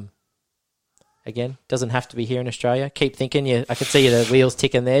 Again, doesn't have to be here in Australia. Keep thinking. I can see the wheels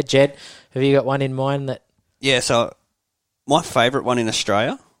ticking there. Jed, have you got one in mind that... Yeah, so my favourite one in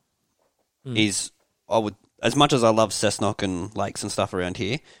Australia is, as much as I love Cessnock and lakes and stuff around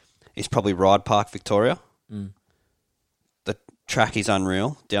here, is probably Ride Park, Victoria. The track is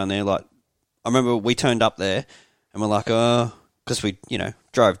unreal down there. Like, I remember we turned up there and we're like, because we,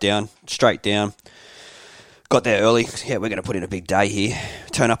 drove down, straight down, got there early. Yeah, we're going to put in a big day here.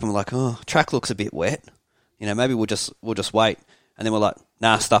 Turn up and we're like, track looks a bit wet. Maybe we'll just wait. And then we're like,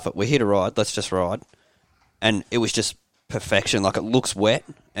 nah, stuff it. We're here to ride. Let's just ride. And it was just perfection. Like, it looks wet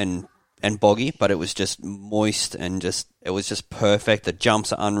and boggy, but it was just moist and it was just perfect. The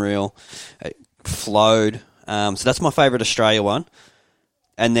jumps are unreal. It flowed. So that's my favourite Australia one.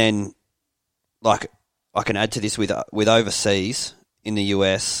 And then, like, I can add to this with overseas in the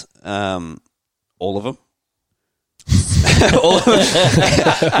US, all of them. All of them.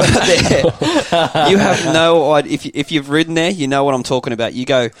 You have no idea. If you've ridden there, you know what I'm talking about. You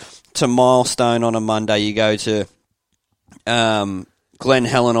go to Milestone on a Monday. You go to Glen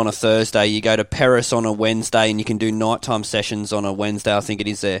Helen on a Thursday. You go to Paris on a Wednesday, and you can do nighttime sessions on a Wednesday. I think it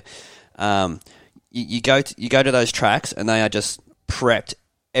is there. You go to those tracks, and they are just prepped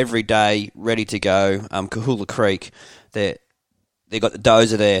every day, ready to go. Kahula Creek, they got the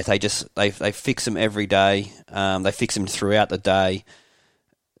dozer there. They fix them every day. They fix them throughout the day.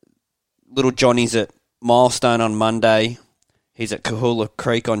 Little Johnny's at Milestone on Monday. He's at Kahula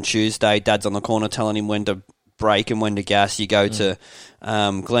Creek on Tuesday. Dad's on the corner telling him when to brake and when to gas. You go to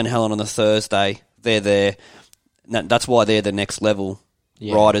Glen Helen on the Thursday. They're there. That's why they're the next level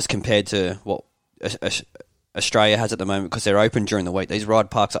riders compared to what Australia has at the moment, because they're open during the week. These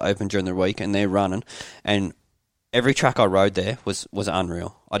ride parks are open during the week and they're running. And every track I rode there was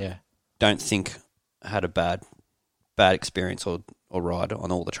unreal. I don't think had a bad experience or ride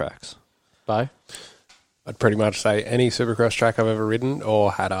on all the tracks. Bo? I'd pretty much say any Supercross track I've ever ridden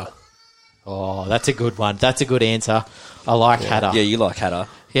or Hatter. Oh, that's a good one. That's a good answer. I like Hatter. Yeah, you like Hatter.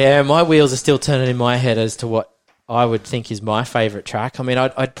 Yeah, my wheels are still turning in my head as to what I would think is my favourite track. I mean,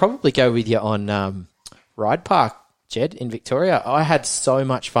 I'd probably go with you on Ride Park, Jed, in Victoria. I had so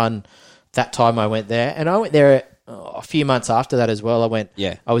much fun that time I went there. And I went there a few months after that as well.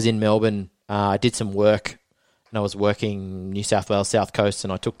 I was in Melbourne. I did some work, and I was working New South Wales, South Coast,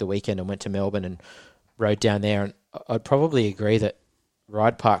 and I took the weekend and went to Melbourne and rode down there. And I'd probably agree that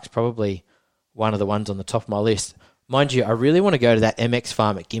Ride Park's probably one of the ones on the top of my list. Mind you, I really want to go to that MX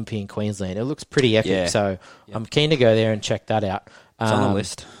farm at Gympie in Queensland. It looks pretty epic, so I'm keen to go there and check that out. It's on the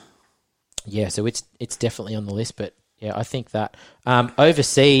list. Yeah, so it's definitely on the list, but yeah, I think that.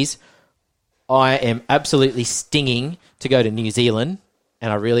 Overseas, I am absolutely stinging to go to New Zealand,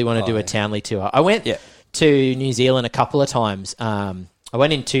 and I really want to do a Townley tour. I went to New Zealand a couple of times. I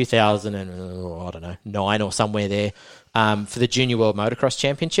went in 2009 or somewhere there for the Junior World Motocross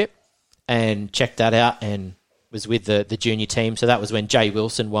Championship and checked that out and was with the junior team. So that was when Jay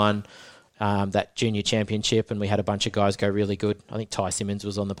Wilson won that junior championship, and we had a bunch of guys go really good. I think Ty Simmons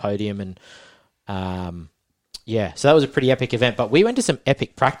was on the podium, and so that was a pretty epic event. But we went to some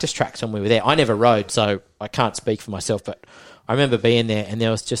epic practice tracks when we were there. I never rode, so I can't speak for myself, but I remember being there, and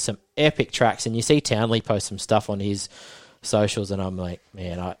there was just some epic tracks. And you see Townley post some stuff on his socials, and I'm like,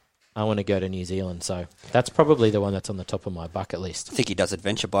 man, I want to go to New Zealand. So that's probably the one that's on the top of my bucket list. I think he does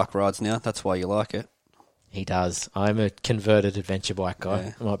adventure bike rides now. That's why you like it. He does. I'm a converted adventure bike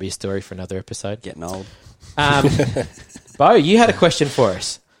guy. It might be a story for another episode. Getting old. Bo, you had a question for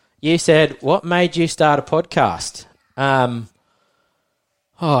us. You said, what made you start a podcast? I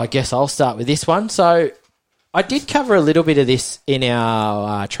guess I'll start with this one. So I did cover a little bit of this in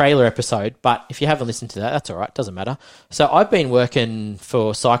our trailer episode, but if you haven't listened to that, that's all right. Doesn't matter. So I've been working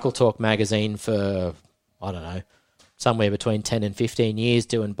for Cycle Talk magazine for, I don't know, somewhere between 10 and 15 years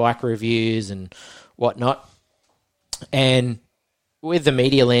doing bike reviews and whatnot. And with the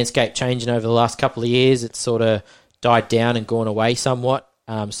media landscape changing over the last couple of years, it's sort of died down and gone away somewhat.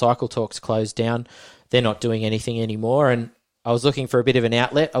 Cycle Talk's closed down. They're not doing anything anymore. And I was looking for a bit of an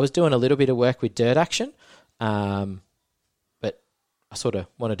outlet. I was doing a little bit of work with Dirt Action, but I sort of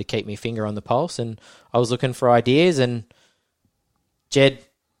wanted to keep my finger on the pulse, and I was looking for ideas. And Jed,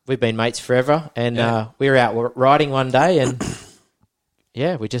 we've been mates forever, and we were out riding one day, and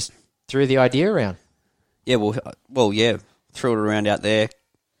we just threw the idea around. Yeah, threw it around out there. I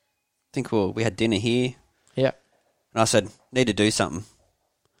think we had dinner here. Yeah. And I said, need to do something.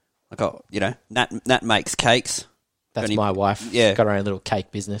 Like, Nat makes cakes. That's my wife. Yeah. She's got her own little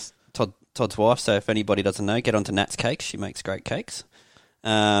cake business. Todd's wife, so if anybody doesn't know, get onto Nat's Cakes. She makes great cakes.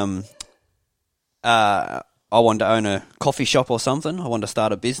 I wanted to own a coffee shop or something. I wanted to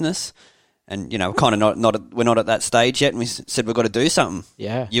start a business. And, we're kind of we're not at that stage yet, and we said we've got to do something.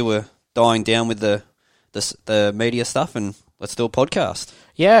 Yeah. You were dying down with the media stuff, and let's do a podcast.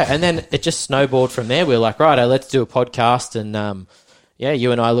 Yeah, and then it just snowballed from there. We were like, righto, let's do a podcast. And,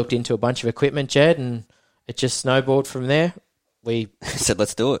 you and I looked into a bunch of equipment, Jed, and it just snowballed from there. We said,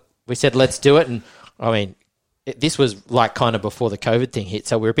 let's do it. We said, let's do it. And, I mean, this was like kind of before the COVID thing hit.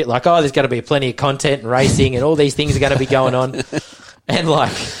 So we were a bit like, there's going to be plenty of content and racing and all these things are going to be going on. And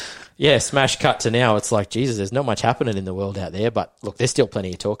smash cut to now. It's like, Jesus, there's not much happening in the world out there. But, look, there's still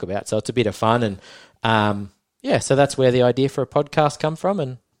plenty to talk about. So it's a bit of fun. And, so that's where the idea for a podcast come from.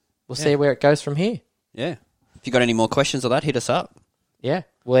 And we'll see where it goes from here. Yeah. If you got any more questions of that, hit us up. Yeah.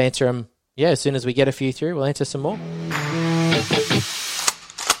 We'll answer them. Yeah, as soon as we get a few through, we'll answer some more.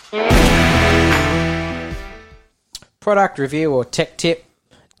 Product review or tech tip.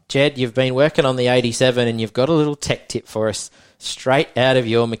 Jed, you've been working on the 87 and you've got a little tech tip for us straight out of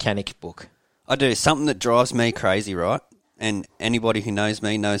your mechanic book. I do. Something that drives me crazy, right? And anybody who knows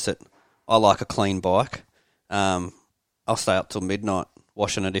me knows that I like a clean bike. I'll stay up till midnight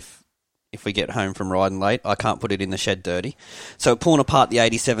washing it if we get home from riding late. I can't put it in the shed dirty. So pulling apart the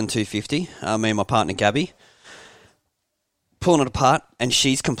 87 250, me and my partner Gabby, pulling it apart, and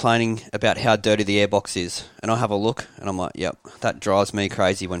she's complaining about how dirty the airbox is. And I have a look, and I'm like, yep, that drives me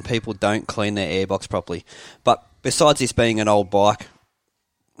crazy when people don't clean their airbox properly. But besides this being an old bike,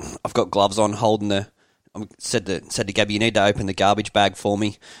 I've got gloves on holding the... I said to Gabby, you need to open the garbage bag for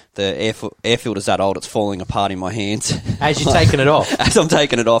me. The air filter's that old, it's falling apart in my hands. As you're taking it off? As I'm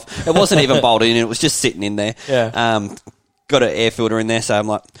taking it off. It wasn't even bolted in, it was just sitting in there. Yeah. Got an air filter in there, so I'm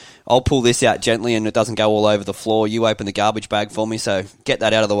like, I'll pull this out gently and it doesn't go all over the floor. You open the garbage bag for me, so get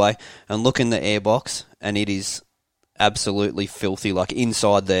that out of the way. And look in the airbox, and it is absolutely filthy. Like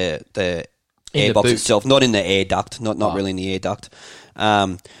inside the In air the box boot. itself, not in the air duct, not really in the air duct.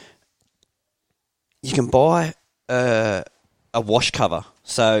 You can buy a wash cover.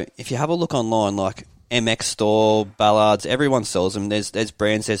 So if you have a look online, like MX Store, Ballards, everyone sells them. There's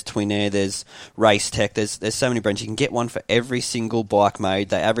brands, there's Twin Air, there's Race Tech, there's so many brands. You can get one for every single bike made.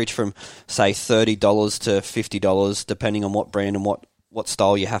 They average from, say, $30 to $50, depending on what brand and what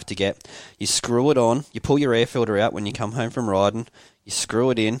style you have to get. You screw it on, you pull your air filter out when you come home from riding, you screw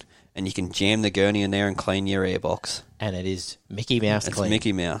it in, and you can jam the gurney in there and clean your airbox. And it is Mickey Mouse It's clean.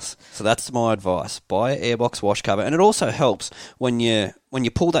 Mickey Mouse. So that's my advice. Buy an airbox wash cover. And it also helps when you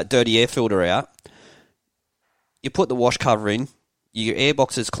pull that dirty air filter out, you put the wash cover in, your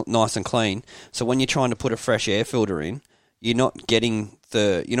airbox is nice and clean. So when you're trying to put a fresh air filter in, you're not having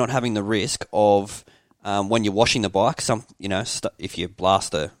the risk of when you're washing the bike, if you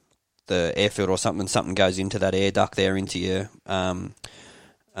blast the air filter or something goes into that air duct there into your engine.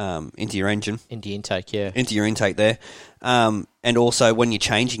 Into your intake, yeah. Into your intake there. And also when you're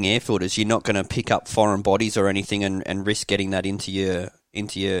changing air filters, you're not going to pick up foreign bodies or anything and risk getting that into your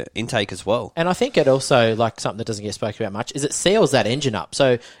intake as well. And I think it also, like something that doesn't get spoken about much, is it seals that engine up.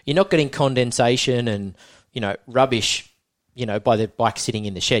 So you're not getting condensation and, rubbish, by the bike sitting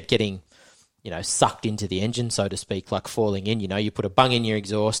in the shed getting, sucked into the engine, so to speak, like falling in. You put a bung in your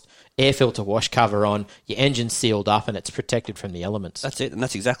exhaust, air filter wash cover on, your engine's sealed up and it's protected from the elements. That's it. And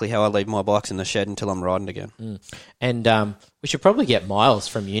that's exactly how I leave my bikes in the shed until I'm riding again. And we should probably get Miles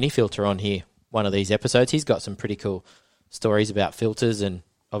from Unifilter on here one of these episodes. He's got some pretty cool stories about filters, and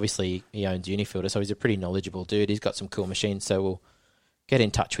obviously he owns Unifilter, so he's a pretty knowledgeable dude. He's got some cool machines, so we'll get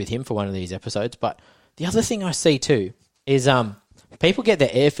in touch with him for one of these episodes. But the other thing I see too is people get their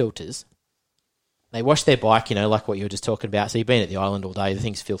air filters, they wash their bike, like what you were just talking about. So you've been at the island all day, the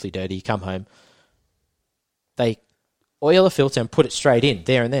thing's filthy dirty, you come home, they oil a filter and put it straight in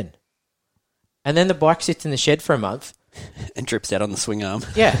there and then. And then the bike sits in the shed for a month. And drips out on the swing arm.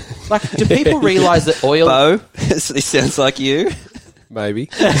 Yeah. Like, do people realise that oil... Bo, this sounds like you. Maybe.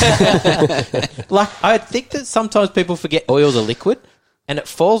 Like, I think that sometimes people forget oil's a liquid and it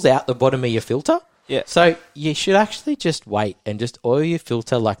falls out the bottom of your filter. Yeah. So you should actually just wait and just oil your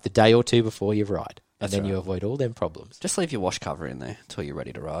filter like the day or two before you ride. And then you avoid all them problems. Just leave your wash cover in there until you're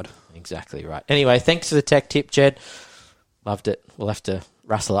ready to ride. Exactly right. Anyway, thanks for the tech tip, Jed. Loved it. We'll have to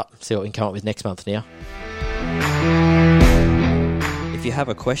rustle up, see what we can come up with next month now. If you have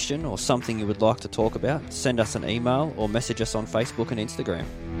a question or something you would like to talk about, send us an email or message us on Facebook and Instagram.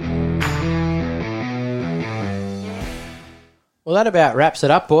 Well, that about wraps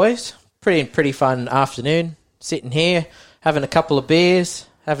it up, boys. Pretty fun afternoon. Sitting here, having a couple of beers,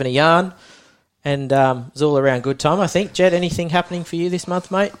 having a yarn, and it's all around good time, I think. Jed, anything happening for you this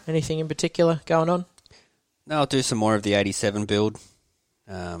month, mate? Anything in particular going on? No, I'll do some more of the 87 build.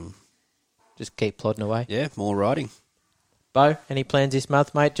 Just keep plodding away. Yeah, more riding. Bo, any plans this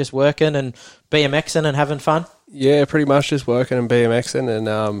month, mate? Just working and BMXing and having fun? Yeah, pretty much just working and BMXing,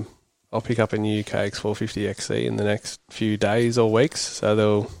 and I'll pick up a new KX450 XC in the next few days or weeks,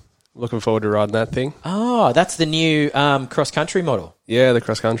 so looking forward to riding that thing. Oh, that's the new cross-country model. Yeah, the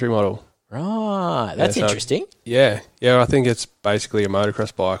cross-country model. Right, that's interesting. Yeah, I think it's basically a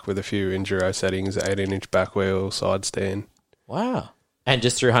motocross bike with a few enduro settings, 18-inch back wheel, side stand. Wow. And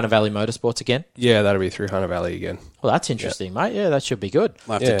just through Hunter Valley Motorsports again? Yeah, that'll be through Hunter Valley again. Well, that's interesting, mate. Yeah, that should be good.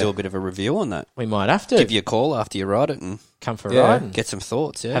 Might have to do a bit of a review on that. We might have to. Give you a call after you ride it and come for a ride and get some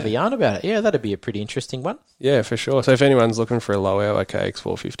thoughts. Yeah, have a yarn about it. Yeah, that'd be a pretty interesting one. Yeah, for sure. So if anyone's looking for a low-hour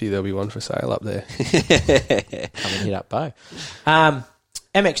KX450, there'll be one for sale up there. Come and hit up Bo.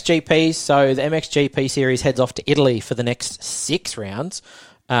 MXGPs. So the MXGP series heads off to Italy for the next 6 rounds.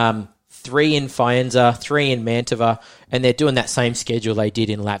 3 in Faenza, 3 in Mantova, and they're doing that same schedule they did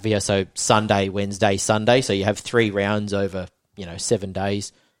in Latvia, so Sunday, Wednesday, Sunday, so you have 3 rounds over, 7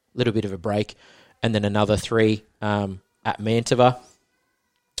 days, a little bit of a break, and then another 3 at Mantova.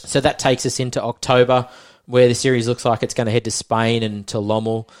 So that takes us into October, where the series looks like it's going to head to Spain and to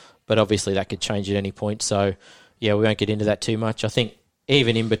Lommel, but obviously that could change at any point, so yeah, we won't get into that too much. I think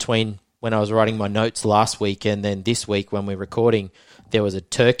even in between when I was writing my notes last week and then this week when we're recording, there was a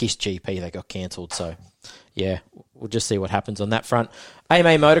Turkish GP that got cancelled. So, yeah, we'll just see what happens on that front.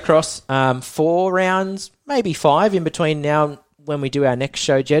 AMA Motocross, 4 rounds, maybe 5 in between now and when we do our next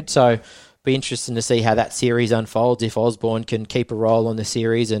show, Jed. So, be interesting to see how that series unfolds, if Osborne can keep a roll on the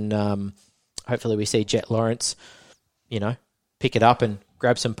series and hopefully we see Jet Lawrence, pick it up and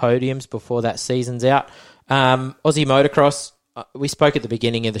grab some podiums before that season's out. Aussie Motocross, we spoke at the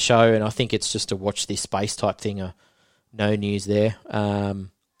beginning of the show and I think it's just a watch this space type thing. No news there.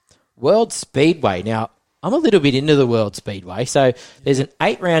 World Speedway. Now, I'm a little bit into the World Speedway. So there's an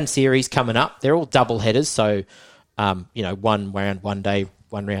 8-round series coming up. They're all double headers. So, 1 round one day,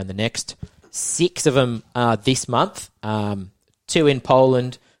 1 round the next. 6 of them this month. 2 in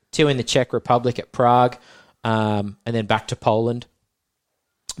Poland, 2 in the Czech Republic at Prague, and then back to Poland.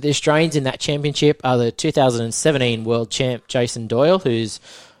 The Australians in that championship are the 2017 world champ Jason Doyle, who's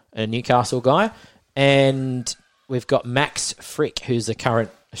a Newcastle guy, and we've got Max Frick, who's the current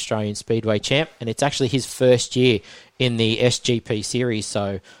Australian Speedway champ, and it's actually his first year in the SGP series,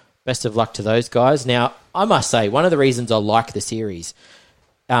 so best of luck to those guys. Now, I must say, one of the reasons I like the series,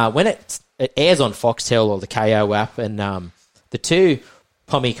 when it airs on Foxtel or the KO app, and the 2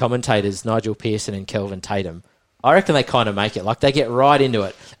 Pommy commentators, Nigel Pearson and Kelvin Tatum, I reckon they kind of make it. Like, they get right into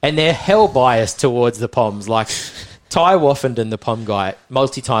it. And they're hell biased towards the Poms. Like, Ty Woffenden, the Pom guy,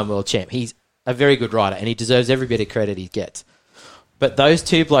 multi-time world champ, he's a very good rider, and he deserves every bit of credit he gets. But those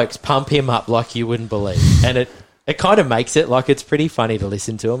 2 blokes pump him up like you wouldn't believe. And it kind of makes it like it's pretty funny to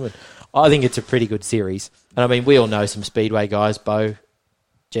listen to him. And I think it's a pretty good series. And, I mean, we all know some Speedway guys. Bo,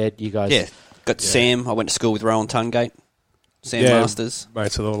 Jed, you guys. Yeah. Got Sam. I went to school with Rowan Tungate. Sam Masters.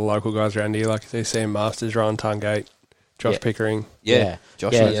 Mates with all the local guys around here, like I say, Sam Masters, Rowan Tungate, Josh Pickering. Yeah.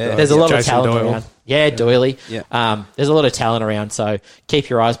 Josh. Yeah. There's a lot Jason of talent Doyle. around. Yeah, Doyley. Yeah. There's a lot of talent around, so keep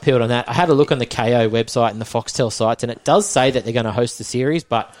your eyes peeled on that. I had a look on the KO website and the Foxtel sites, and it does say that they're going to host the series,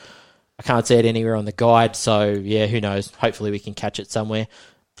 but I can't see it anywhere on the guide, so yeah, who knows? Hopefully we can catch it somewhere.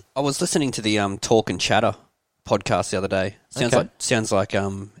 I was listening to the Talk and Chatter podcast the other day. Sounds like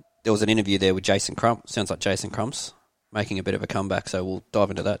there was an interview there with Jason Crump. Sounds like Jason Crump's making a bit of a comeback, so we'll dive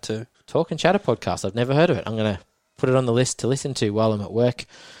into that too. Talk and Chatter podcast. I've never heard of it. I'm going to put it on the list to listen to while I'm at work.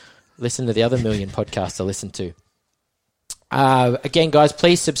 Listen to the other million podcasts I listen to. Again, guys,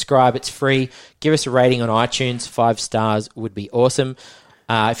 please subscribe. It's free. Give us a rating on iTunes. 5 stars would be awesome.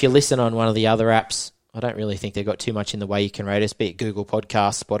 If you listen on one of the other apps, I don't really think they've got too much in the way you can rate us, be it Google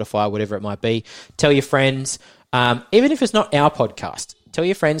Podcasts, Spotify, whatever it might be. Tell your friends. Even if it's not our podcast, tell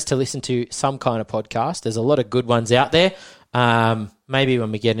your friends to listen to some kind of podcast. There's a lot of good ones out there. Maybe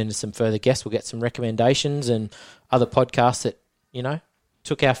when we get into some further guests, we'll get some recommendations and other podcasts that,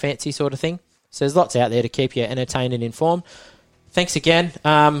 took our fancy sort of thing. So there's lots out there to keep you entertained and informed. Thanks again.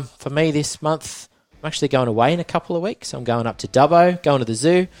 For me this month, I'm actually going away in a couple of weeks. I'm going up to Dubbo, going to the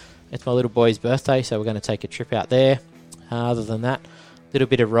zoo. It's my little boy's birthday, so we're going to take a trip out there. Other than that, a little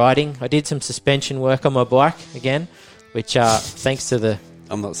bit of riding. I did some suspension work on my bike again, which thanks to the...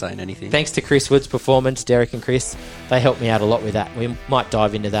 I'm not saying anything. Thanks to Chris Wood's Performance, Derek and Chris, they helped me out a lot with that. We might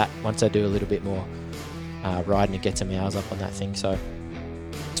dive into that once I do a little bit more riding and get some hours up on that thing. So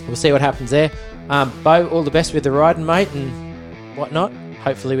we'll see what happens there. Bo, all the best with the riding, mate, and whatnot.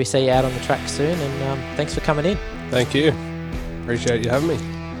 Hopefully we see you out on the track soon, and thanks for coming in. Thank you. Appreciate you having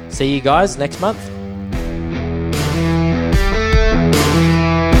me. See you guys next month.